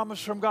the promise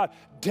from God.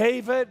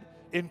 David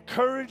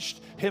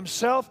encouraged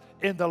himself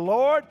in the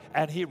Lord,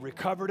 and he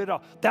recovered it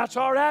all. That's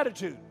our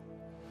attitude,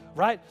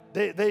 right?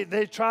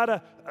 They try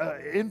to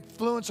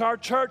influence our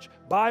church,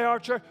 buy our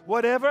church,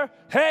 whatever.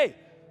 Hey,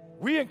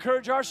 we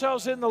encourage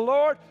ourselves in the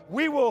Lord,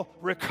 we will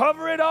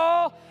recover it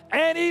all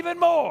and even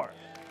more,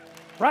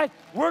 right?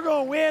 We're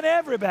going to win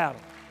every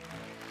battle.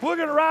 We're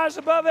going to rise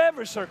above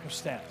every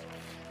circumstance.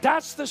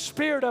 That's the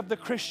spirit of the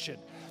Christian.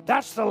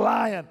 That's the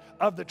Lion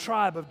of the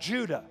tribe of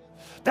Judah.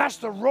 That's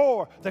the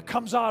roar that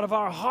comes out of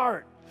our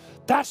heart.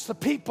 That's the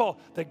people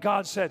that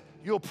God said,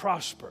 you'll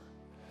prosper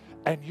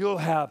and you'll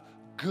have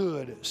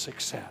good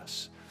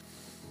success.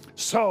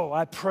 So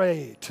I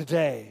pray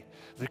today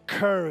that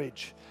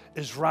courage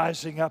is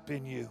rising up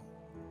in you.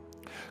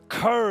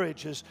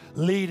 Courage is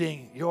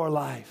leading your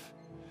life.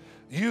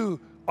 You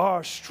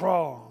are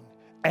strong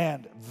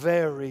and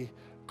very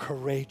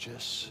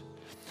courageous.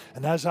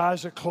 And as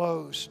eyes are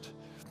closed,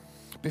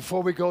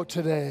 before we go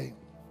today,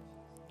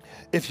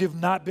 if you've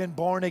not been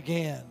born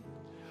again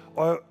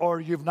or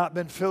you've not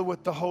been filled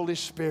with the Holy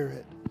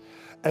Spirit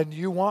and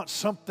you want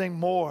something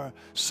more,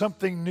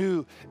 something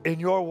new in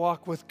your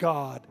walk with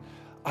God,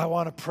 I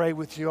want to pray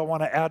with you. I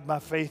want to add my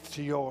faith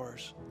to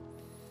yours.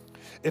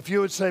 If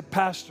you would say,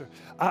 Pastor,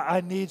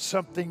 I need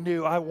something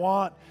new. I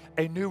want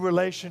a new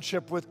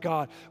relationship with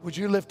God. Would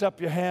you lift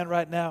up your hand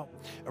right now?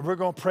 And we're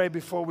going to pray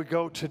before we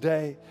go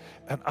today.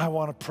 And I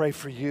want to pray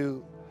for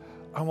you.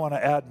 I want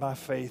to add my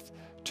faith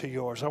to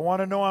yours. I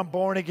want to know I'm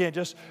born again.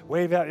 Just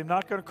wave out. I'm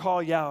not going to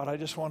call you out. I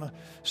just want to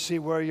see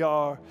where you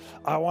are.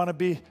 I want to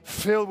be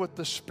filled with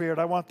the Spirit.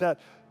 I want that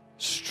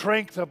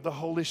strength of the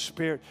Holy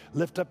Spirit.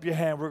 Lift up your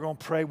hand. We're going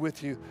to pray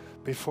with you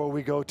before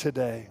we go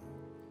today.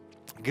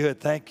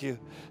 Good. Thank you.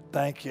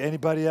 Thank you.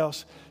 Anybody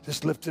else?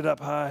 Just lift it up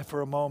high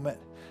for a moment.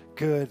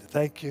 Good.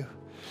 Thank you.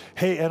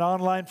 Hey, and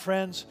online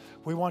friends,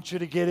 we want you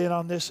to get in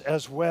on this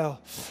as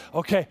well.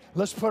 Okay,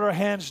 let's put our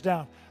hands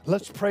down.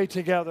 Let's pray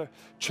together.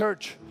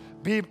 Church,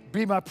 be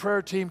my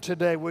prayer team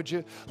today, would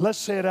you? Let's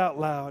say it out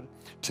loud.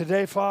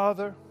 Today,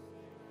 Father,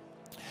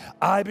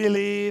 I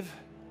believe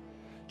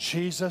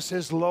Jesus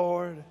is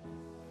Lord.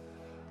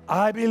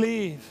 I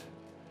believe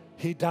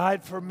He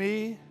died for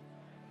me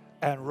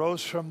and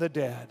rose from the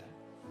dead.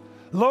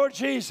 Lord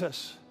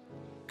Jesus,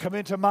 come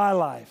into my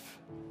life.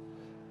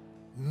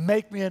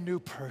 Make me a new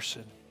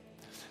person.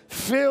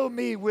 Fill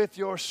me with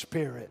your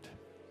Spirit.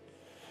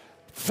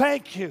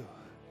 Thank you.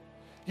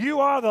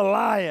 You are the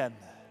Lion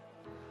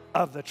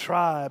of the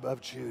tribe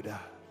of Judah.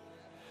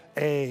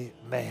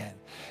 Amen.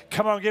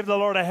 Come on, give the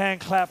Lord a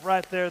hand clap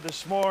right there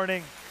this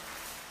morning.